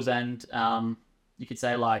of rules and you could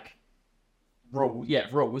say like... Rules.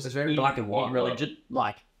 It's very black and white. In religion.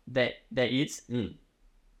 Like, there is.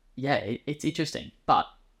 Yeah, it's interesting. But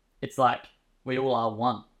it's like, we all are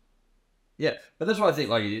one. Yeah, but that's why I think,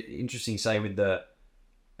 like, interesting, say, with the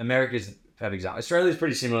America's a perfect example. Australia's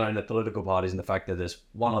pretty similar in the political parties and the fact that there's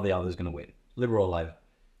one or the other is going to win, Liberal or Labor.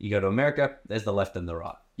 You go to America, there's the left and the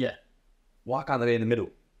right. Yeah. Why can't they be in the middle?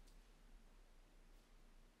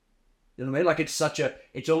 You know what I mean? Like,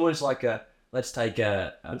 it's almost like let's take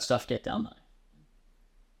Good stuff get done, though.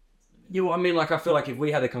 Yeah, well, I mean, like, I feel like if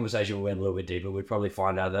we had a conversation, we went a little bit deeper, we'd probably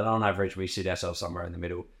find out that on average we sit ourselves somewhere in the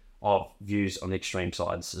middle of views on extreme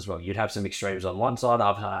sides as well. You'd have some extremes on one side,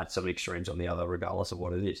 I've had some extremes on the other, regardless of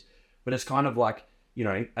what it is. But it's kind of like, you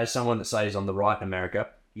know, as someone that says on the right in America,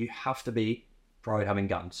 you have to be pro having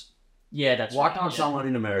guns. Yeah, that's Why right. can't someone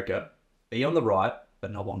in America be on the right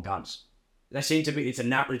but not want guns? They seem to be. It's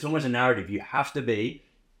almost a narrative. You have to be.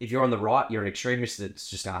 If you're on the right, you're an extremist that's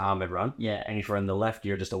just going to harm everyone. Yeah. And if you're on the left,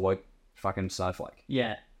 you're just a woke fucking snowflake.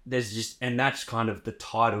 Yeah. And that's kind of the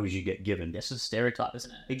titles you get given. This is a stereotype,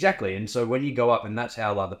 isn't it? Exactly. And so when you go up, and that's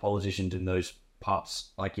how like the politicians in those parts,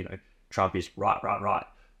 like, you know, Trump is right.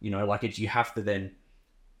 You know, like you have to then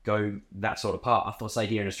go that sort of path. I'll say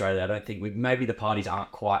here in Australia, I don't think maybe the parties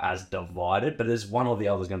aren't quite as divided, but there's one or the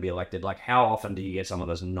other is going to be elected. Like, how often do you get some of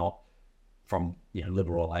those not from, you know,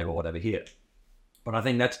 Liberal or Labor or whatever here? But I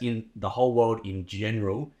think that's in the whole world in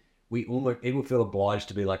general. People feel obliged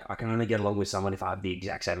to be like, I can only get along with someone if I have the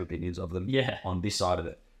exact same opinions of them. Yeah. On this side of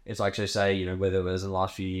it. It's like, so say, you know, whether it was in the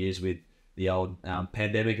last few years with the old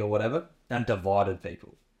pandemic or whatever, that divided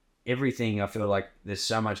people. Everything, I feel like there's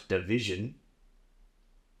so much division.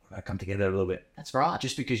 I come together a little bit. That's right.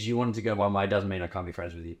 Just because you wanted to go one way doesn't mean I can't be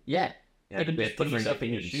friends with you. Yeah. Yeah, Even just putting yourself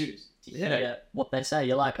in your shoes. Yeah. What they say,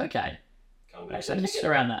 you're like, okay. So just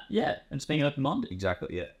around that. Yeah. And just being open-minded.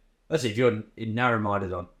 Exactly, yeah. Let's see, if you're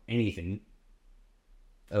narrow-minded on anything,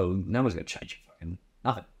 no one's going to change you fucking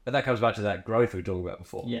nothing. But that comes back to that growth we were talking about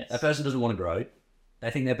before. Yes. That person doesn't want to grow.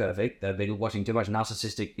 They think they're perfect. They've been watching too much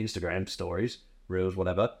narcissistic Instagram stories, reels,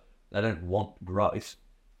 whatever. They don't want growth.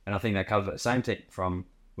 And I think that comes the same thing from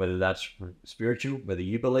whether that's spiritual, whether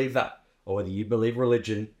you believe that, or whether you believe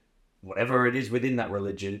religion, whatever it is within that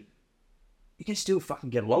religion, you can still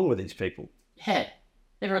fucking get along with these people. Yeah.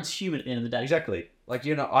 Everyone's human at the end of the day. Exactly. Like,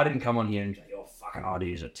 you know, I didn't come on here and say, your fucking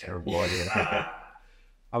ideas are terrible ideas.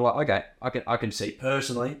 I'm like, okay, I can see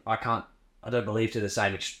personally, I don't believe to the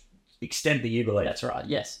same extent that you believe. That's right.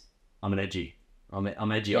 Yes. I'm an edgy.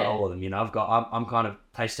 I'm edgy on all of them. You know, I'm kind of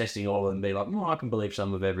taste testing all of them and be like, I can believe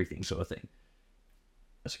some of everything sort of thing.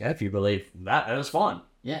 That's okay. If you believe that, that's fine.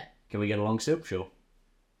 Yeah. Can we get along still? Sure.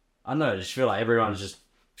 I don't know. I just feel like everyone's just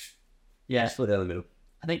split down the middle.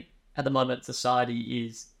 I think at the moment society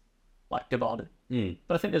is like divided.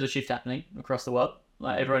 But I think there's a shift happening across the world.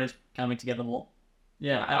 Like everyone is coming together more.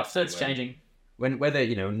 Yeah, so it's changing. Whether,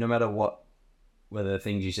 you know, no matter what, whether the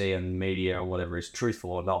things you see in media or whatever is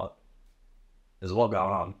truthful or not, there's a lot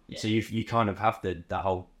going on. Yeah. So you kind of have to, that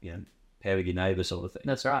whole, you know, pair with your neighbour sort of thing.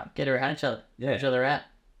 That's right. Get around each other. Yeah. Each other out.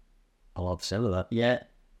 I love the sound of that. Yeah.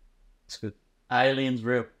 It's good. Aliens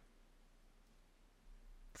real.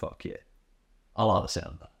 Fuck yeah. I love the sound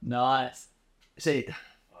of that. Nice. See,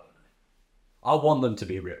 I want them to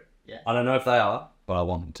be real. Yeah. I don't know if they are, but I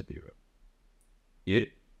want them to be real. You?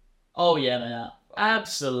 Oh yeah, they are.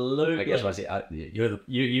 Absolutely. I guess I say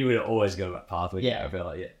you would always go that path. With Yeah. I feel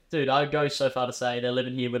like, yeah. Dude, I would go so far to say they're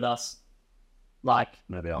living here with us. Like,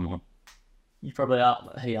 Maybe I'm one. you probably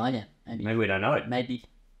are. Hey, I am. Maybe we don't know it. Maybe.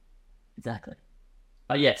 Exactly.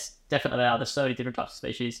 But yes, definitely are. There's so many different types of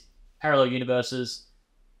species. Parallel universes,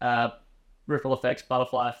 ripple effects,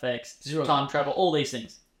 butterfly effects, time travel, all these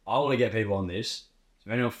things. I want to get people on this. So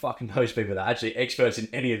if anyone fucking knows people that are actually experts in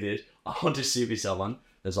any of this, I want to see with someone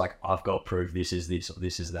that's like, I've got proof this is this or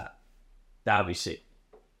this is that. That'd be sick.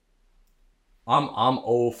 I'm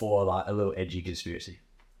all for like a little edgy conspiracy.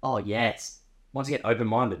 Oh, yes. Once again,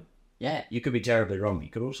 open-minded. Yeah. You could be terribly wrong. You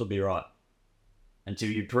could also be right. Until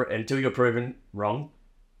you're proven wrong,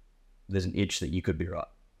 there's an itch that you could be right.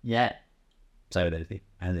 Yeah. Say with anything.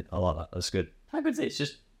 And I like that. That's good. How good's this?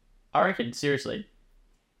 Just, I reckon, seriously,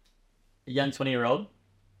 a young 20-year-old,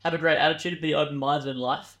 have a great attitude, be open-minded in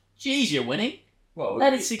life. Jeez, you're winning. Well,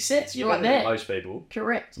 That is success. You're right there. Most people.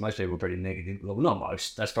 Correct. Most people are pretty negative. Well, not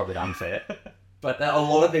most. That's probably unfair. But there are a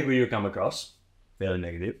lot of people you come across fairly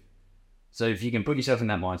negative. So if you can put yourself in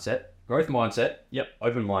that mindset, growth mindset, Yep.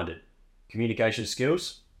 open-minded, communication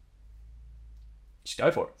skills, just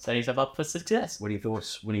go for it. Setting yourself up for success. What are your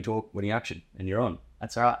thoughts when you talk, when you action, and you're on?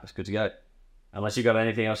 That's all right. That's good to go. Unless you've got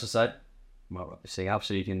anything else to say, might wrap this thing up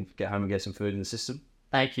so you can get home and get some food in the system.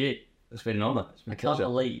 Thank you. It's been an honour. It's been I a can't pleasure.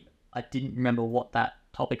 believe I didn't remember what that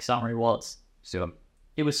topic summary was. Still,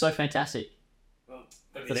 It was so fantastic.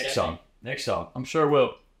 next time. Next time. I'm sure it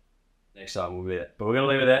will. Next time we'll be there. But we're going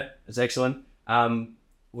to leave it there. It's excellent.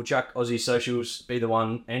 We'll chuck Aussie's socials, Be The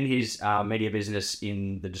One, and his media business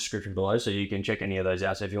in the description below, so you can check any of those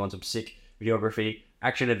out. So if you want some sick videography,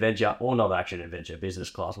 action adventure, or not action adventure, business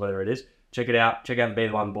class, whatever it is, check it out. Check out the Be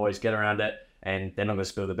The One boys, get around it, and they're not going to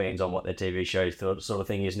spill the beans on what their TV show sort of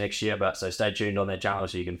thing is next year, but so stay tuned on their channel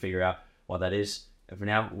so you can figure out what that is. And for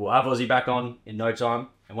now, we'll have Aussie back on in no time,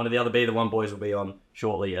 and one of the other Be The One boys will be on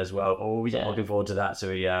shortly as well. Always looking forward to that, so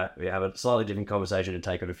we have a slightly different conversation and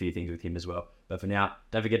take on a few things with him as well. But for now,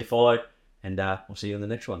 don't forget to follow, and we'll see you in the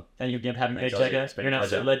next one. Thank you again for having me, Thanks, Jago. Aussie. It's been You're a an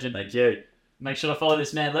absolute pleasure. legend. Thank you. Make sure to follow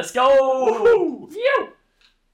this man. Let's go! Phew!